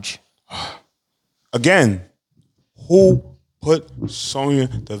charge. Again, who put Sonya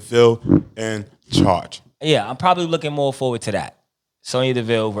Deville in charge? Yeah, I'm probably looking more forward to that. Sonya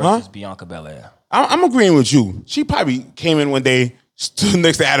Deville versus Bianca Belair. I'm agreeing with you. She probably came in one day, stood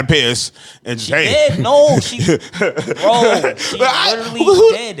next to Adam Pearce, and she did. No, she literally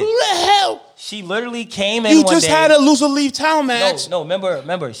did. Who the hell? She literally came in. You one just day. had a loser leave town match. No,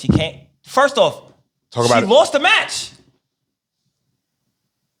 remember, she can't. First off, she lost the match.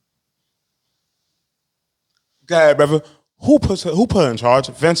 Go ahead, brother. Who put her in charge?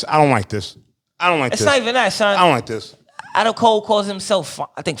 Vince, I don't like this. It's not even that, son. I don't like this. Adam Cole calls himself,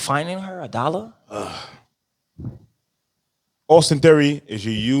 I think, fining her $1. Austin Theory is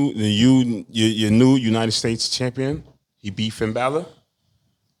your new United States champion. He beat Finn Balor.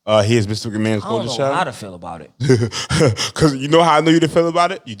 He is Mr. McMahon's golden child. I don't know how to feel about it. Because you know how I know you didn't feel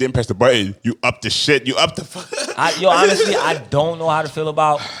about it? You didn't press the button. You upped the shit. You upped the... honestly, I don't know how to feel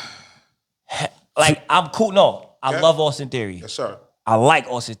about... Like, I'm cool. No, I love Austin Theory. Yes, sir. I like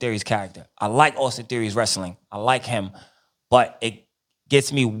Austin Theory's character. I like Austin Theory's wrestling. I like him. But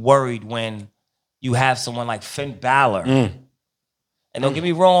gets me worried when you have someone like Finn Balor. And don't get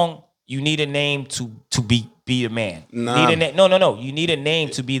me wrong, you need a name to be the man. Nah. No. You need a name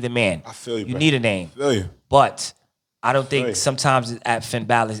to be the man. I feel you, You bro. need a name. I feel you. But I don't think sometimes it's at Finn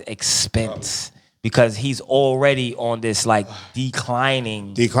Balor's expense because he's already on this like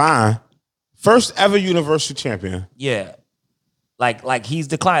declining. Decline. First ever Universal Champion. Yeah. Like he's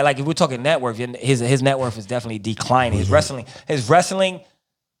declining. Like if we're talking net worth, his net worth is definitely declining. His wrestling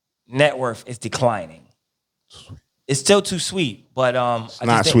net worth is declining. It's still too sweet, but It's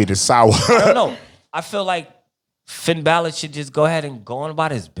not sweet, it's sour. I don't know. I feel like Finn Balor should just go ahead and go on about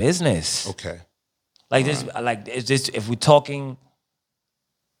his business. Okay. Like this, like it's just if we're talking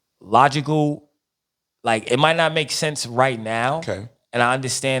logical, like it might not make sense right now. Okay. And I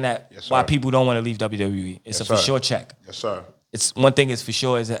understand that why people don't want to leave WWE. It's a for sure check. Yes, sir. It's one thing is for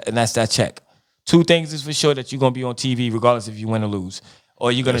sure, and that's that check. Two things is for sure that you're gonna be on TV regardless if you win or lose,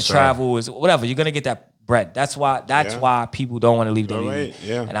 or you're gonna travel, is whatever. You're gonna get that bread. That's why people don't want to leave WWE. Right.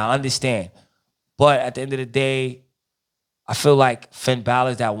 Yeah. And I understand, but at the end of the day, I feel like Finn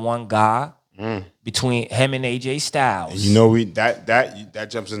Balor's that one guy between him and AJ Styles. And you know that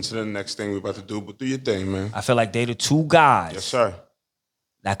jumps into the next thing we're about to do. But do your thing, man. I feel like they the two guys. Yes, sir.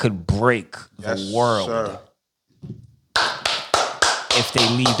 That could break the world. Sir. If they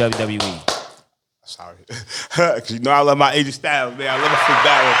leave WWE. Sorry. Because you know I love my AJ Styles, man. I love Finn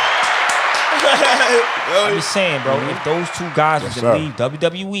Balor. I'm just saying, bro, if those two guys were to leave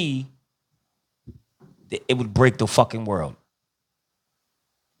WWE, it would break the fucking world.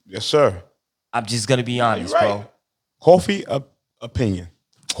 Yes, sir. I'm just going to be honest, bro. Kofi opinion.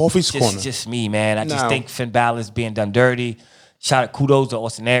 Kofi's corner. Just me, man. I just think Finn Balor's being done dirty. Shout out kudos to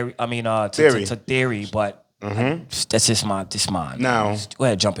Austin Theory. I mean, to Theory, but that's just mine. Now, go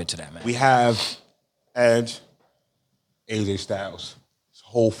ahead, jump into that, man. We have Edge, AJ Styles. This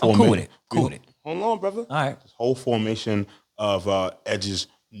whole formation. I'm cool with it. Hold on, brother. All right. This whole formation of Edge's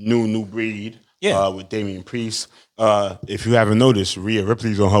new breed with Damian Priest. If you haven't noticed, Rhea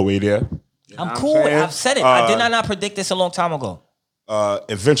Ripley's on her way there. I'm cool. I've said it. I did not predict this a long time ago.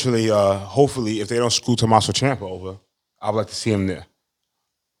 Eventually, hopefully, if they don't screw Tommaso Ciampa over, I would like to see him there.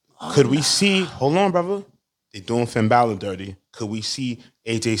 Could we see? Hold on, brother. They're doing Finn Balor dirty. Could we see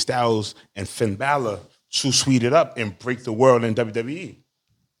AJ Styles and Finn Balor to sweet it up and break the world in WWE?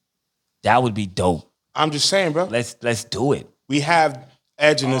 That would be dope. I'm just saying, bro. Let's do it. We have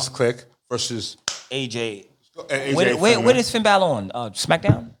Edge in this clique versus AJ. AJ Where is Finn Balor on?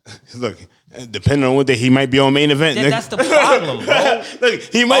 SmackDown? Look, depending on what day, he might be on main event. That's the problem, bro. Look,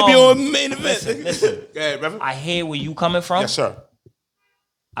 he might be on main event. Listen. Go ahead, brother. I hear where you coming from. Yes, sir.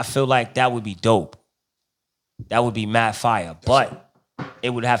 I feel like that would be dope. That would be mad fire. But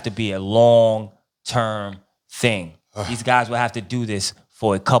it would have to be a long-term thing. These guys would have to do this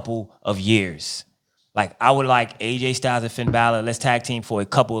for a couple of years. Like, I would like AJ Styles and Finn Balor, let's tag team for a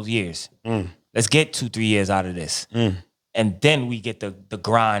couple of years. Let's get 2-3 years out of this. And then we get the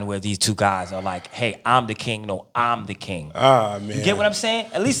grind where these two guys are like, hey, I'm the king. No, I'm the king. Man. You get what I'm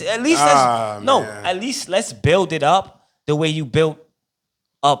saying? At least let's build it up the way you built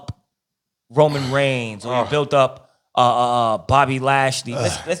up Roman Reigns or you built up Bobby Lashley.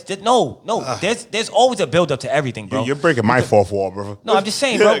 There's always a build up to everything, bro. You're breaking my fourth wall, brother. No, I'm just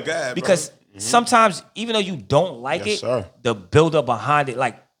saying, bro. Go ahead, because sometimes, even though you don't like Yes, it, sir. the build up behind it,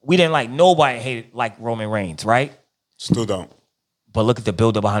 like we didn't like nobody hated like Roman Reigns, right? Still don't. But look at the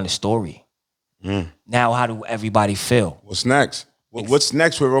build up behind the story. Now, how do everybody feel? What's next? What's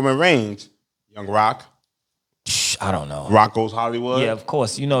next with Roman Reigns? Young Rock. I don't know. Rock Goes Hollywood. Yeah, of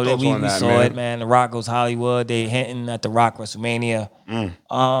course. You know that we saw it, man. The Rock Goes Hollywood. They hinting at the Rock WrestleMania.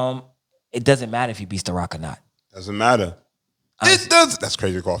 It doesn't matter if he beats the Rock or not. Doesn't matter. It does. That's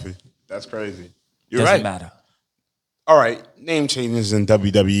crazy, Kofi. That's crazy. You're right. Doesn't matter. All right. Name changes in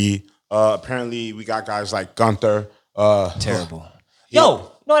WWE. Apparently, we got guys like Gunther. Terrible. Yo, you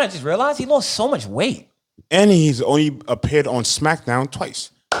know what I just realized? He lost so much weight. And he's only appeared on SmackDown twice.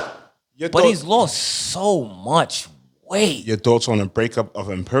 But he's lost so much weight. Your thoughts on the breakup of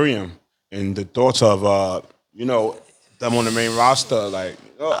Imperium and the thoughts of, them on the main roster? Like,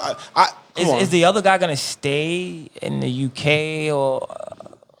 is the other guy going to stay in the UK or...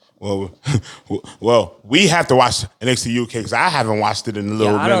 Well, we have to watch NXT UK because I haven't watched it in a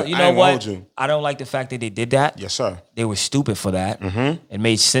little bit. You know what? I don't like the fact that they did that. Yes, sir. They were stupid for that. It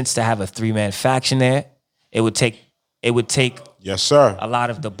made sense to have a 3-man faction there. It would take yes, sir. a lot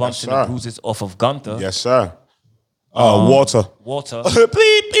of the bumps and the bruises off of Gunther. Yes, sir. Walter. Beep,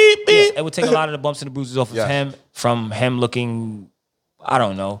 beep, beep. Yeah, it would take a lot of the bumps and the bruises off of him from him looking, I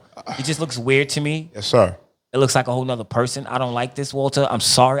don't know. It just looks weird to me. Yes, sir. It looks like a whole nother person. I don't like this, Walter. I'm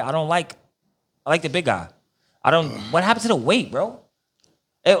sorry. I like the big guy. What happened to the weight, bro?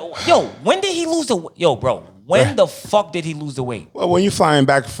 Yo, when did he lose the weight? Yo, bro, when the fuck did he lose the weight? Well, when you're flying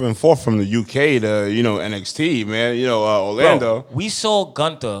back and forth from the UK to, NXT, man, Orlando. Bro, we saw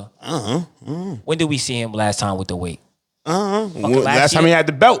Gunther. When did we see him last time with the weight? Last time he had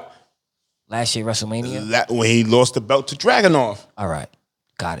the belt. Last year, WrestleMania? When he lost the belt to Dragunov. All right.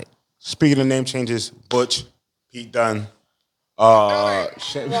 Got it. Speaking of name changes, Butch, Pete Dunne. Yeah,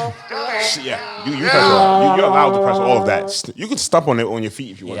 you're allowed to press all of that. You can stomp on it on your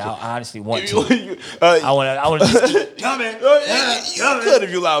feet if you want to. Yeah, I honestly want to. I want to just keep coming. You could if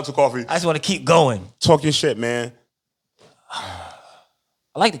you're allowed to, Kofi. I just want to keep going. Talk your shit, man. I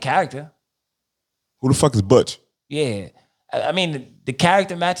like the character. Who the fuck is Butch? Yeah. I mean, the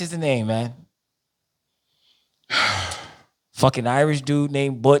character matches the name, man. Fucking Irish dude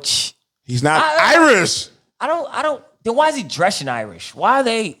named Butch. He's not Irish. I don't. Then why is he dressing Irish? Why are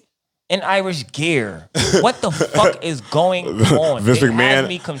they in Irish gear? What the fuck is going on? Vince It McMahon, has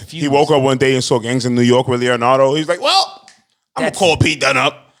me confused. he woke up one day and saw Gangs in New York with Leonardo. He's like, well, I'm going to call Pete Dunne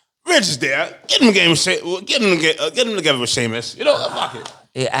up. Rich is there. Get him together with Sheamus. Fuck it.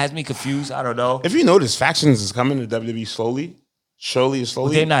 It has me confused. I don't know. If you notice, factions is coming to WWE slowly. Surely.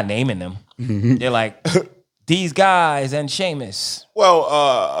 They're not naming them. They're like, these guys and Sheamus. Well,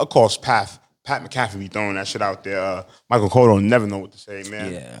 of course, Pat McAfee be throwing that shit out there. Michael Cole don't never know what to say,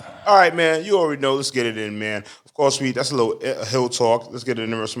 man. Yeah. All right, man. You already know. Let's get it in, man. Of course, that's a little Hill talk. Let's get it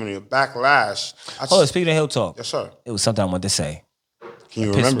in WrestleMania. Backlash. Speaking of Hill talk. Yes, sir. It was something I wanted to say. Can you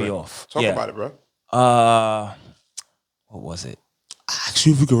It remember? pissed me it? off. Talk about it, bro. What was it? I asked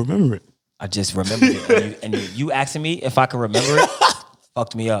you if you could remember it. I just remembered it. And you asking me if I could remember it,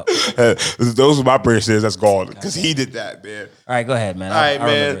 fucked me up. Those are my bracelets. That's gone. Because he did that, man. All right, go ahead, man. All right,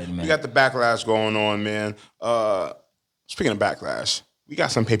 man. Remember it, We got the Backlash going on, man. Speaking of Backlash, we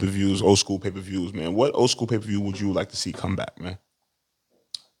got some pay-per-views, old school pay-per-views, man. What old school pay-per-view would you like to see come back, man?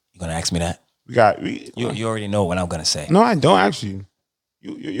 You gonna ask me that? You already know what I'm gonna say. No, I don't actually.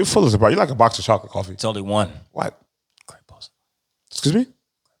 You're full of surprise. You're like a box of chocolate coffee. It's only one. What? Great balls. Excuse me?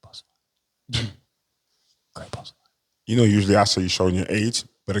 Great balls. Great balls. Usually I say you're showing your age,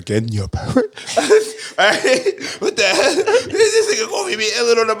 but again, you're a parrot. What the hell? This nigga gonna be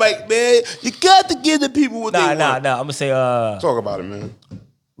illing on the mic, man. You got to give the people what they want. Nah. I'm gonna say, talk about it, man.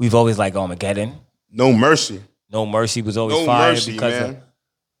 We've always liked Armageddon. No Mercy. No Mercy was always No fire Mercy, because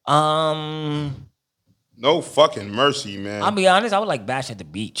man. No fucking mercy, man. I'll be honest, I would like Bash at the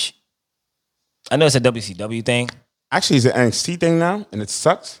Beach. I know it's a WCW thing. Actually, it's an NXT thing now, and it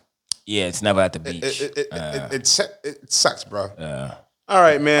sucks. Yeah, it's never at the beach. It sucks, bro. Yeah. All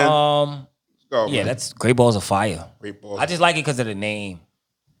right, man. Go, yeah, man. that's Great Balls of Fire. Great Balls. I just like it because of the name.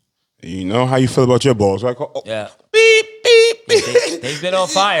 You know how you feel about your balls, right? Oh. Yeah. Beep, beep, beep. They've been on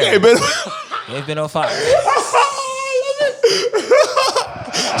fire. They've been on fire.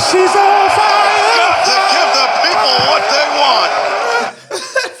 She's on fire. Give the people what they want.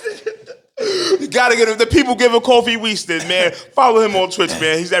 You gotta get him. The people give him Kofi Weaston, man. Follow him on Twitch,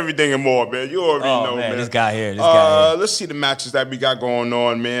 man. He's everything and more, man. You already know, man. This guy here. Let's see the matches that we got going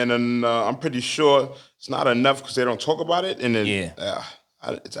on, man. And I'm pretty sure it's not enough because they don't talk about it. And then,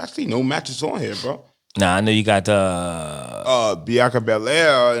 it's actually no matches on here, bro. Nah, I know you got Bianca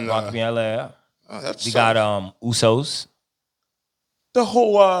Belair and Bianca Belair. We got Usos. The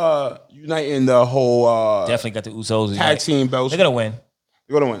whole uniting the whole definitely got the Usos tag team belts. They're gonna win.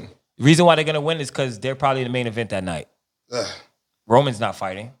 They're gonna win. The reason why they're gonna win is because they're probably the main event that night. Roman's not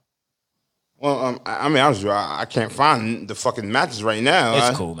fighting. Well, I mean, honestly, I can't find the fucking matches right now.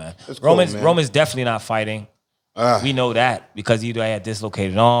 It's cool, man. Roman's definitely not fighting. We know that because either I had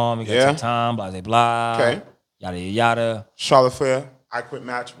dislocated arm, he got some time, blah, blah, blah. Okay. Yada, yada. Charlotte Flair, I quit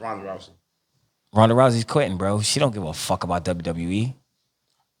match, Ronda Rousey. Ronda Rousey's quitting, bro. She don't give a fuck about WWE.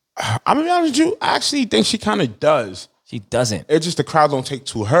 I'm gonna be honest with you. I actually think she kind of does. She doesn't. It's just the crowd don't take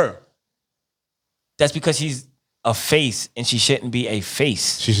to her. That's because she's a face and she shouldn't be a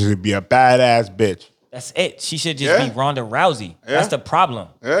face. She should be a badass bitch. That's it. She should just be Ronda Rousey. Yeah. That's the problem.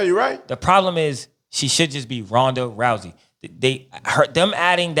 Yeah, you're right. The problem is she should just be Ronda Rousey. Them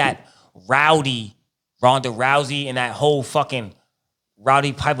adding that rowdy Ronda Rousey and that whole fucking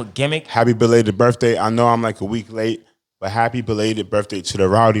Rowdy Piper gimmick. Happy belated birthday. I know I'm like a week late, but happy belated birthday to the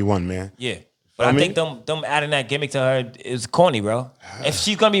rowdy one, man. Yeah. But I think them adding that gimmick to her is corny, bro. If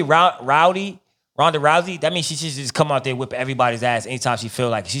she's gonna be rowdy, Ronda Rousey, that means she should just come out there and whip everybody's ass anytime she feel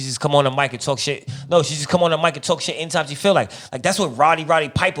like it. She just come on the mic and talk shit. No, she just come on the mic and talk shit anytime she feel like. Like that's what Roddy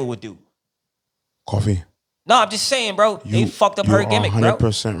Piper would do. Kofi, No, I'm just saying, bro. They fucked up her gimmick, bro.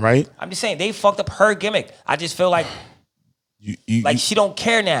 100% right. I'm just saying they fucked up her gimmick. I just feel like she don't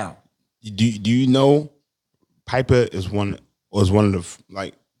care now. Do you know Piper was one of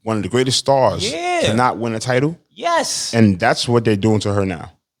the greatest stars to not win a title? Yes. And that's what they're doing to her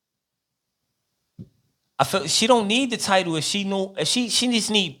now. I feel she don't need the title if she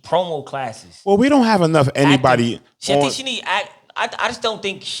just need promo classes. Well, we don't have enough anybody. I think she need act. I just don't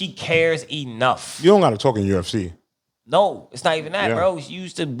think she cares enough. You don't got to talk in UFC. No, it's not even that, bro. She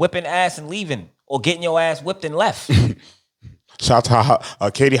used to whipping ass and leaving or getting your ass whipped and left. Shout out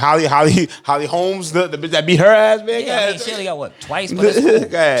to Katie Holly Holmes, the bitch that beat her ass, man. Yeah, I mean, she only got what, twice? But it's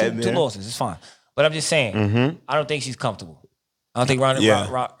cool. Two losses. It's fine. But I'm just saying, I don't think she's comfortable. I don't think Ronda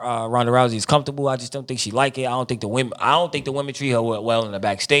Rousey is comfortable. I just don't think she like it. I don't think the women treat her well in the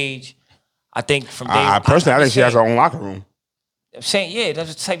backstage. I think from day I think she has her own locker room. I'm saying, yeah,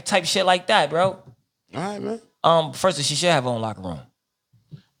 that's type shit like that, bro. All right, man. First, she should have her own locker room.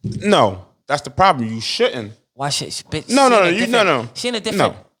 No, that's the problem. You shouldn't. Why should she? Bitch, No. She in a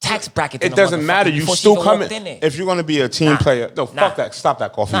different tax bracket. It doesn't matter. You still come in. If you're going to be a team player, fuck that. Stop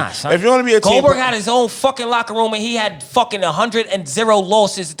that, Kofi. If you're going to be a team Goldberg had his own fucking locker room and he had fucking 100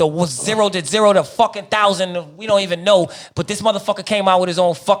 losses. The 0 to fucking 1,000. We don't even know. But this motherfucker came out with his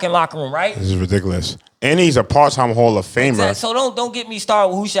own fucking locker room, right? This is ridiculous. And he's a part-time Hall of Famer. Exactly. So don't get me started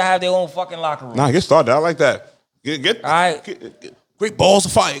with who should have their own fucking locker room. Nah, get started. I like that. Get all right. Great balls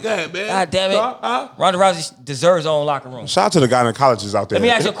of fire. Go ahead, man. God damn it. Ronda Rousey deserves her own locker room. Shout out to the gynecologists out there. Let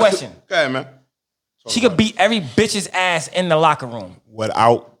me ask you a question. Go ahead, man. She could beat every bitch's ass in the locker room.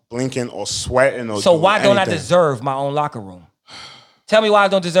 Without blinking or sweating or So why don't I anything. deserve my own locker room? Tell me why I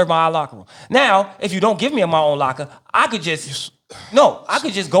don't deserve my own locker room. Now, if you don't give me my own locker, I could just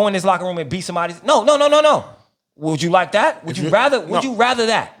go in this locker room and beat somebody. No. Would you like that? Would you rather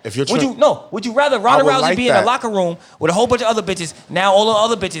that? Would you rather Ronda Rousey be in a locker room with a whole bunch of other bitches? Now all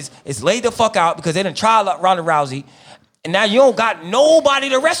the other bitches is laid the fuck out because they didn't try Ronda Rousey, and now you don't got nobody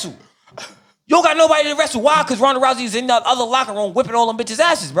to wrestle. You don't got nobody to wrestle. Why? Because Ronda Rousey is in the other locker room whipping all them bitches'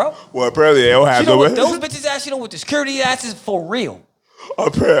 asses, bro. Well, apparently they don't have those bitches' ass. You know what? The security asses for real.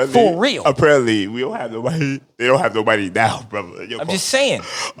 Apparently, for real. Apparently, we don't have nobody. They don't have nobody now, brother. I'm just saying.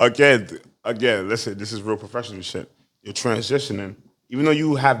 Again, listen, this is real professional shit. You're transitioning. Even though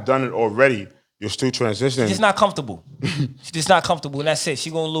you have done it already, you're still transitioning. She's just not comfortable. She's just not comfortable, and that's it. She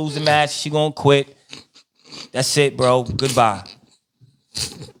gonna lose the match. She gonna quit. That's it, bro. Goodbye.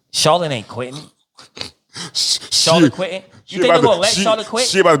 Charlotte ain't quitting. Charlotte quitting? You think they're gonna let Charlotte quit?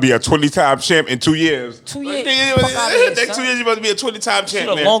 She about to be a 20-time champ in 2 years. 2 years? Next 2 years, she about to be a 20-time champ, She's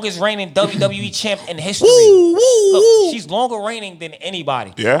the man. longest reigning WWE champ in history. Look, she's longer reigning than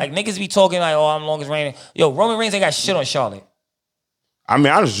anybody. Yeah? Like, niggas be talking like, oh, I'm longest reigning. Yo, Roman Reigns ain't got shit on Charlotte. I mean,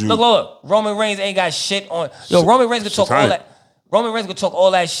 honestly. Look. Roman Reigns ain't got shit on... Yo, Roman Reigns could talk all that... Roman Reigns could talk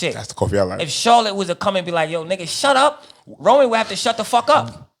all that shit. That's the Kofi I like. If Charlotte was to come and be like, yo, nigga, shut up, Roman would have to shut the fuck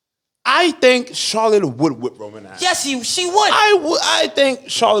up. I think Charlotte would whip Roman ass. Yes, she would. I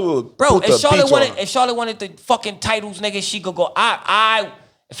think Charlotte would. Bro, if Charlotte wanted the fucking titles, nigga, she could go.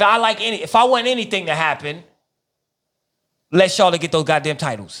 If I want anything to happen, let Charlotte get those goddamn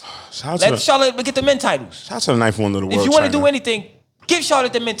titles. Let Charlotte get the men titles. Shout out to the ninth one of the world. If you want to do anything, give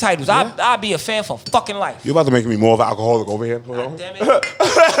Charlotte the men titles. Yeah. I'll be a fan for fucking life. You're about to make me more of an alcoholic over here. God damn it.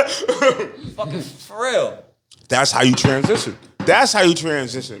 Fucking for real. That's how you transition.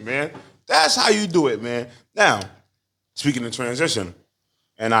 Man. That's how you do it, man. Now, speaking of transition,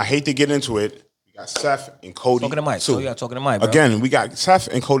 and I hate to get into it, we got Seth and Cody. Talking to Mike. So you got talking to Mike, bro. Again, we got Seth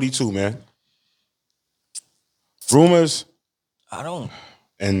and Cody too, man. Rumors. I don't.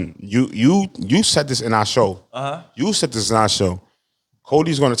 And you said this in our show. You said this in our show.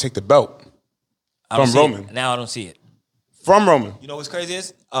 Cody's going to take the belt from Roman. Now I don't see it. From Roman. You know what's crazy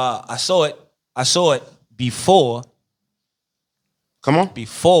is? I saw it before. Come on.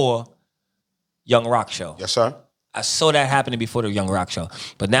 Before Young Rock show. Yes, sir. I saw that happening before the Young Rock show.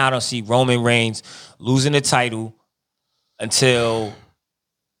 But now I don't see Roman Reigns losing the title until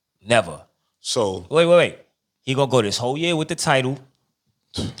never. So. Wait. He going to go this whole year with the title,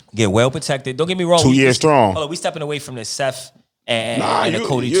 get well protected. Don't get me wrong. 2 years strong. Hold on, we stepping away from the Seth and the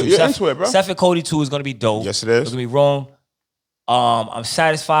Cody 2. You're into it, bro. Seth and Cody 2 is going to be dope. Yes, it is. Don't get me wrong. I'm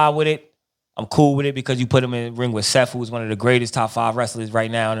satisfied with it. I'm cool with it because you put him in the ring with Seth, who is one of the greatest top 5 wrestlers right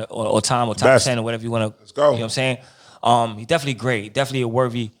now, or time, or top Best. 10, or whatever you want to. Let's go. You know what I'm saying? He's definitely great. Definitely a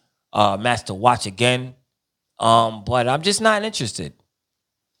worthy match to watch again. But I'm just not interested.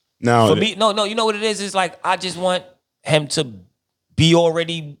 No. For me, no. You know what it is? It's like I just want him to be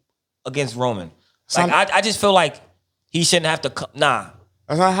already against Roman. Like I just feel like he shouldn't have to come. Nah.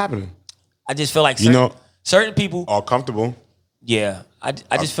 That's not happening. I just feel like Certain people are comfortable. Yeah, I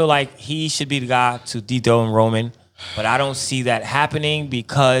just feel like he should be the guy to dethrone Roman, but I don't see that happening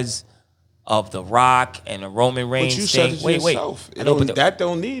because of The Rock and the Roman Reigns But you thing. said it yourself. That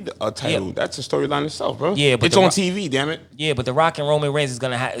don't need a title. Yeah. That's a storyline itself, bro. Yeah, but it's on TV, damn it. Yeah, but The Rock and Roman Reigns is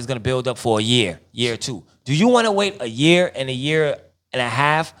gonna build up for a year or two. Do you want to wait a year and a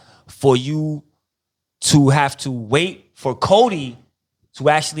half for you to have to wait for Cody to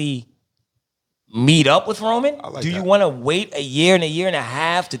actually meet up with Roman? Do you want to wait a year and a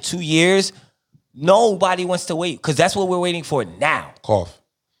half to 2 years? Nobody wants to wait because that's what we're waiting for now. Cough.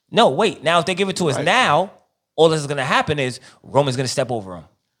 No, wait. Now, if they give it to us now, all that's going to happen is Roman's going to step over him.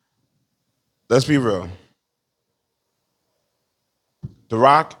 Let's be real. The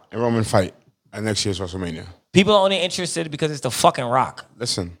Rock and Roman fight at next year's WrestleMania. People are only interested because it's the fucking Rock.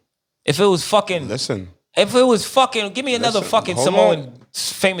 Listen. If it was fucking... give me another fucking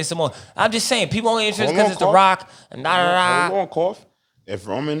famous Samoan. I'm just saying, people only interested because it's The Rock. And Hold on, Cough. If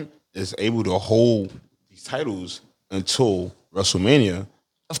Roman is able to hold these titles until WrestleMania...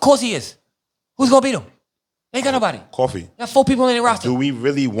 Of course he is. Who's going to beat him? Ain't got nobody. Coffee. Got 4 people in the roster. Do we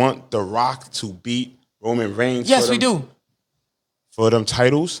really want The Rock to beat Roman Reigns? Yes, we do. For them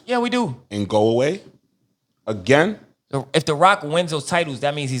titles? Yeah, we do. And go away? Again? If The Rock wins those titles,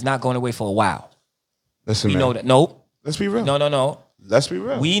 that means he's not going away for a while. Listen, we man. know that. Nope. Let's be real. No. Let's be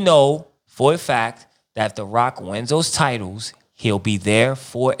real. We know for a fact that if The Rock wins those titles, he'll be there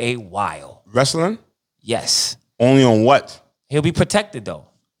for a while. Wrestling? Yes. Only on what? He'll be protected, though.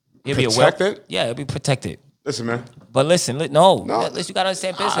 He'll protected? He'll be protected. Listen, man. But listen, no. At least you got to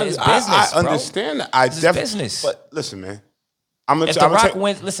understand business. It's business, I understand that. It's business. But listen, man. If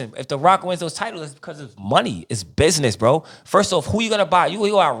The Rock wins those titles, it's because it's money. It's business, bro. First off, who you gonna buy? You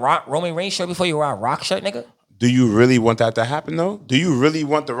wear a Roman Reigns shirt before you wear a Rock shirt, nigga? Do you really want that to happen, though? Do you really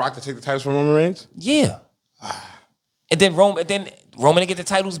want The Rock to take the titles from Roman Reigns? Yeah. And then Roman to get the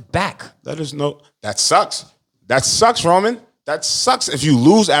titles back. Let us know. That sucks. That sucks, Roman. That sucks if you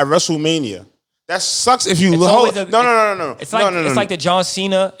lose at WrestleMania. That sucks if you lose. No. It's like the John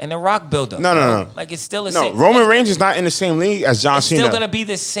Cena and the Rock buildup. No. Like it's still the same. same. No, Roman Reigns is not in the same league as John Cena. It's still gonna be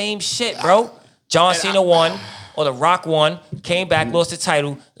the same shit, bro. John Cena won, or the Rock won, came back, lost the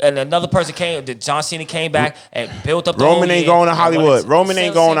title, and another person came. John Cena came back and built up. Roman ain't going to Hollywood. Roman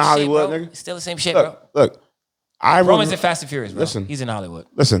ain't going to Hollywood, nigga. It's still the same shit, bro. Look, Roman's in Fast and Furious, bro. Listen, he's in Hollywood.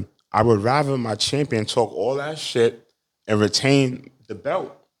 Listen, I would rather my champion talk all that shit and retain the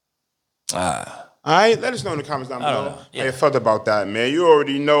belt. All right, let us know in the comments down below how you felt about that, man. You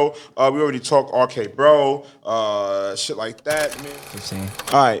already know. We already talked RK Bro, shit like that, man.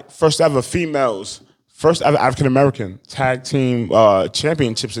 All right, first ever African American tag team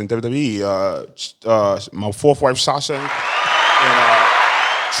championships in WWE. My fourth wife Sasha and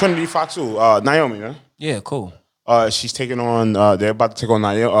Trinity Fatu, Naomi, man. Yeah, cool. She's taking on. They're about to take on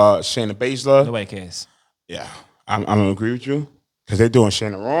Shayna Baszler. Nobody cares. Yeah, I'm gonna agree with you because they're doing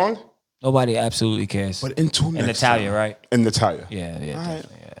Shayna wrong. Nobody absolutely cares. But in 2 minutes. And Natalia, right? And Natalia. Yeah.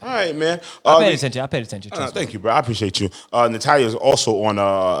 All right, man. I paid attention. Thank you, bro. I appreciate you. Natalia is also on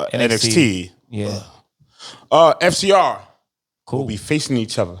NXT. Yeah. FCR. Cool. Will be facing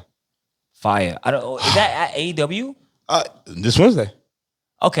each other. Fire. Is that at AEW? This Wednesday.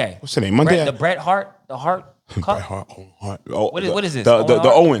 Okay. What's the name? Monday. The Bret Hart. The Hart. Bret Hart. What is this?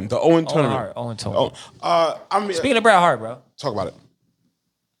 The Owen tournament. Owen tournament. Oh, Speaking of Bret Hart, bro. Talk about it.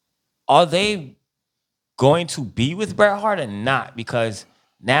 Are they going to be with Bret Hart or not? Because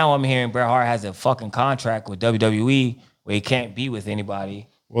now I'm hearing Bret Hart has a fucking contract with WWE where he can't be with anybody.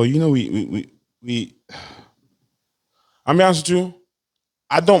 Well, you know, we I'll be honest with you.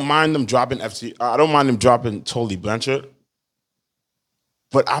 I don't mind them dropping I don't mind them dropping Tully Blanchard.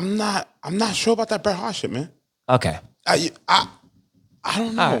 But I'm not sure about that Bret Hart shit, man. Okay. I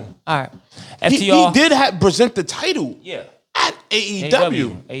don't know. All right. FTR. He did present the title. Yeah. At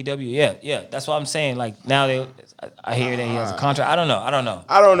AEW. AEW, yeah. That's what I'm saying. Like now I hear that he has a contract. I don't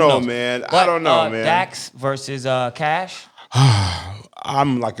know, man. I don't know, man. Dax versus Cash.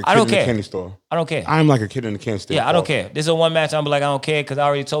 I'm like a kid in the candy store. I don't care. I'm like a kid in the candy store. Yeah, I don't care. This is one match. I'm like, I don't care because I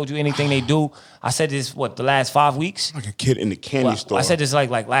already told you anything they do. I said this the last 5 weeks. I'm like a kid in the candy store. I said this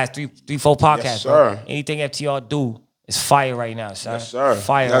like last three, 4 podcasts. Yes, sir. Bro. Anything FTR do is fire right now, son. Yes, sir.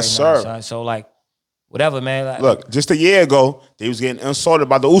 Fire right now, son. So like. Whatever, man. Like, look, just a year ago, they was getting insulted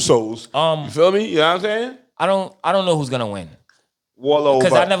by the Usos. You feel me? You know what I'm saying? I don't know who's gonna win. Warlow,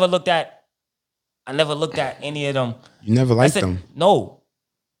 because I never looked at any of them. You never liked them? No.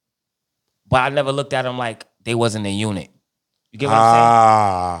 But I never looked at them like they wasn't a unit. You get what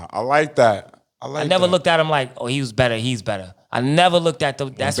I'm saying? I like that. I never looked at him like, oh, he was better, he's better. I never looked at the.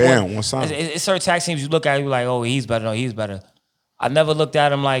 That's one sign. It's certain tag teams you look at, you like, oh, he's better. No, he's better. I never looked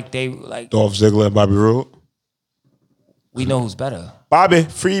at him like they like. Dolph Ziggler and Bobby Roode. We know who's better. Bobby,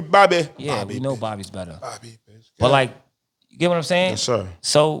 free Bobby. Yeah, Bobby, we know bitch. Bobby's better. Bobby, bitch. But like, you get what I'm saying? Yes, sir.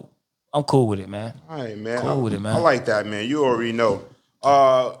 So I'm cool with it, man. All right, man. Cool with it, man. I like that, man. You already know.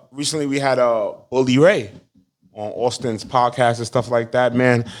 Recently we had Bully Ray on Austin's podcast and stuff like that,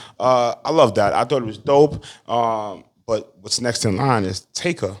 man. I love that. I thought it was dope. But what's next in line is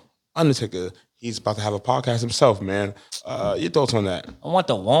Undertaker. He's about to have a podcast himself, man. Your thoughts on that? I want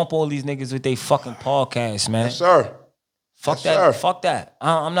to womp all these niggas with they fucking podcast, man. Yes, sir. Fuck Yes, that. sir. Fuck that.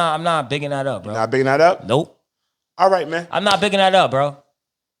 I'm not bigging that up, bro. Not bigging that up? Nope. All right, man. I'm not bigging that up, bro.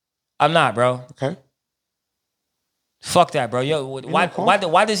 I'm not, bro. Okay. Fuck that, bro. Yo,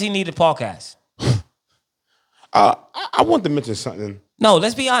 why does he need a podcast? I want to mention something. No,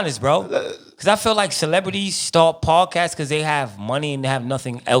 let's be honest, bro. Because I feel like celebrities start podcasts because they have money and they have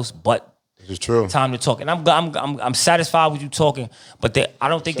nothing else but This is true. time to talk. And I'm satisfied with you talking, but I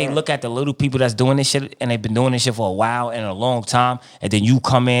don't think they look at the little people that's doing this shit, and they've been doing this shit for a while and a long time. And then you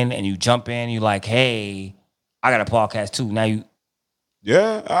come in and you jump in, and you're like, hey, I got a podcast too. Now you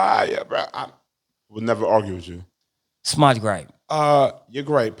Yeah, bro. I would never argue with you. smart gripe. Your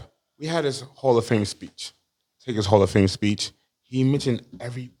gripe. We had his Hall of Fame speech. Take his Hall of Fame speech. He mentioned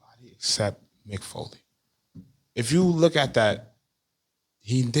everybody except Mick Foley. If you look at that,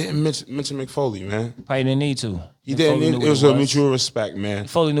 he didn't mention Mick Foley, man. Probably didn't need to. He didn't. It was a mutual respect, man.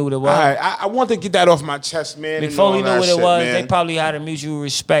 Foley knew what it was. All right, I want to get that off my chest, man. Mick Foley knew what it was. Man. They probably had a mutual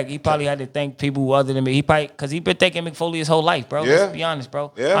respect. He probably had to thank people other than me. Because he been thanking Mick Foley his whole life, bro. Yeah. Let's be honest,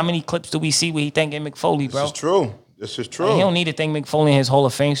 bro. Yeah. How many clips do we see where he thanking Mick Foley, bro? This is true. This is true. Like, he don't need to thank Mick Foley in his Hall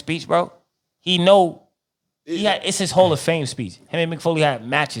of Fame speech, bro. He know it's his Hall of Fame speech. Him and Mick Foley had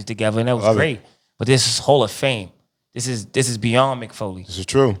matches together, and that was great. But this is Hall of Fame. This is beyond Mick Foley. This is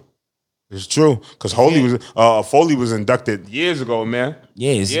true. It's true, because Foley was inducted years ago, man.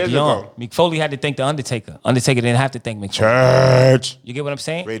 Yeah, it's years beyond. ago. Mick Foley had to thank the Undertaker. Undertaker didn't have to thank Mick Foley. Church. You get what I'm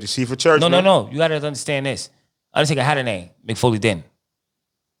saying? Ready to see for church, No. man. You got to understand this. Undertaker had a name. Mick Foley didn't.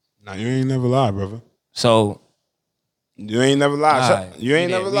 Nah, you ain't never lied, brother. So You ain't never lied. All right. You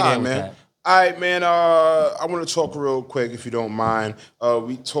ain't We never there- we there lied, with man. that. All right, man. I want to talk real quick, if you don't mind.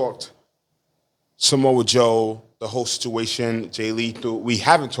 We talked Samoa Joe, the whole situation, Jay Lethal. We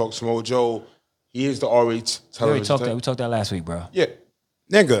haven't talked Samoa Joe. He is the RH we already television. talked that. We talked that last week, bro. Yeah.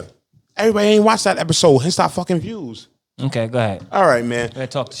 Nigga, everybody ain't watched that episode. Hence our fucking views. Okay, go ahead. All right, man. Go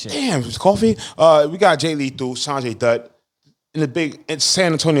ahead, talk the shit. Damn, it's Kofi. We got Jay Lethal, Sanjay Dutt, and the big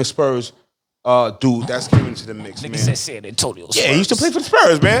San Antonio Spurs dude that's came into the mix, Nigga man. said San Antonio Spurs. Yeah, he used to play for the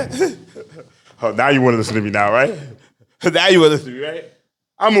Spurs, man. Oh, now you want to listen to me now, right? Now you want to listen to me, right?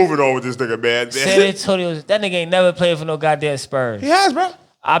 I'm moving on with this nigga, man. San Antonio, that nigga ain't never played for no goddamn Spurs. He has, bro.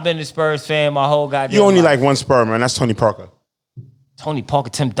 I've been a Spurs fan my whole goddamn You only life. like one Spur, man. That's Tony Parker. Tony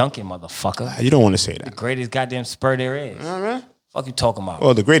Parker, Tim Duncan, motherfucker. You don't want to say that. Greatest goddamn Spur there is. man. Fuck you talking about?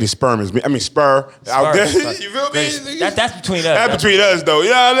 Well, the greatest sperm is me. I mean, Spur. Out there. Spur. You feel me? That's between us. That's between us, though. You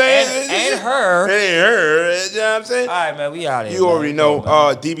know what I mean? And her. It ain't her. You know what I'm saying? All right, man, we out here. You man. already know. Come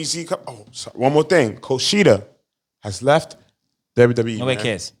on, man. DBC. Oh, sorry. One more thing. Kushida has left WWE. Nobody man.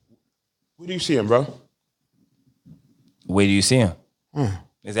 cares. Where do you see him, bro? Where do you see him?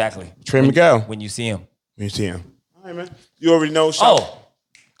 Exactly. Trey Miguel. When you see him. When you see him. All right, man. You already know.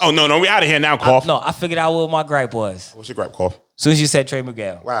 Oh, no. We out of here now, Kof. no, I figured out what my gripe was. What's your gripe, Kof? As soon as you said Trey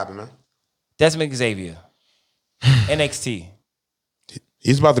Miguel. What happened, man? Desmond Xavier. NXT.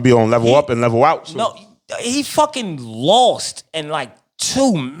 He's about to be on level up and level out. soon. No, he fucking lost in like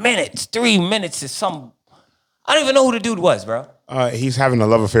 2 minutes, 3 minutes to some. I don't even know who the dude was, bro. He's having a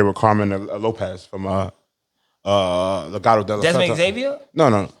love affair with Carmen Lopez from Legado de la Desmond Santa. Xavier?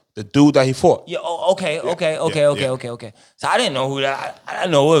 No. The dude that he fought. Yeah. Oh, okay. So I didn't know who that. I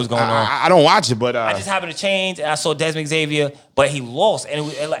didn't know what was going on. I don't watch it, but I just happened to change, and I saw Desmond Xavier, but he lost, and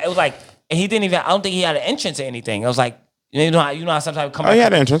it was like, and he didn't even. I don't think he had an entrance or anything. I was like, you know how sometimes come. he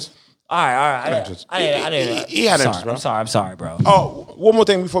had an entrance. All right. Entrance. I didn't. He had sorry, entrance, bro. I'm sorry, bro. Oh, one more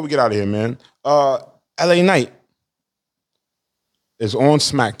thing before we get out of here, man. LA Knight is on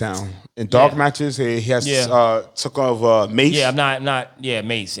SmackDown. In dark matches, he has took over Mace. Yeah, I'm not. Yeah,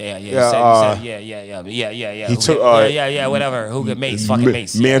 Mace. Yeah. He took, Whatever. Who got Mace? Fucking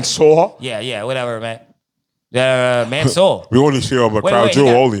Mace. Mansoor. Yeah. Whatever, man. Mansoor. We only see him a crowd he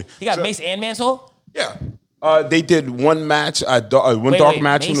jewel got, only. He got Mace and Mansoor. Yeah. They did one match, one dark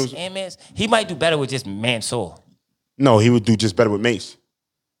match. Mace and Mace. He might do better with just Mansoor. No, he would do just better with Mace.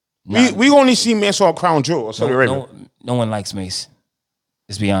 We only see Mansoor on Crown Jewel or Saudi Arabia. No one likes Mace.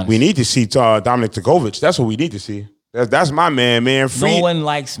 Let's be honest. We need to see Dominic Dragovich. That's what we need to see. That's my man. Free. No one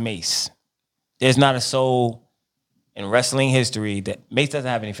likes Mace. There's not a soul in wrestling history that Mace doesn't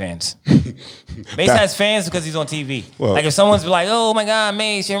have any fans. Mace has fans because he's on TV. Well, like if someone's like, "Oh my God,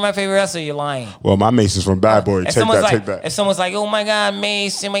 Mace, you're my favorite wrestler," you're lying. Well, my Mace is from Bad Boy. Take that. If someone's like, "Oh my God,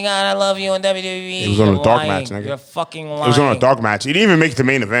 Mace, oh my God, I love you on WWE," it was on a dark match, nigga. You're fucking lying. It was on a dark match. He didn't even make the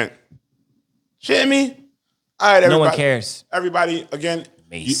main event. Shit me. All right, everybody. No one cares. Everybody, again,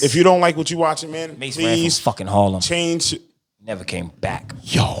 Mace. If you don't like what you're watching, man, Mace please ran from fucking Harlem. Change. Never came back.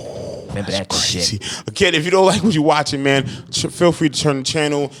 Yo, remember that crazy shit. Again, if you don't like what you're watching, man, feel free to turn the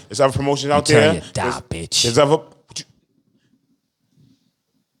channel. There's other promotions out there. You die, bitch. There's other.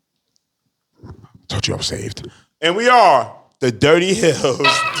 Told you I was saved. And we are the Dirty Hills.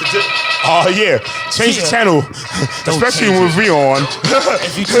 Oh yeah, change the channel, especially when we on.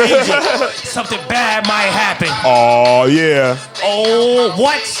 If you change it, something bad might happen. Oh yeah. Oh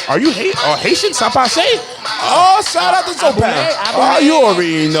what? Are you Haitian? Sapase? Oh, shout out to Zopan. Oh, you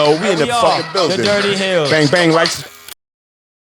already know. We in the fucking building. The Dirty Hills. Bang bang, like.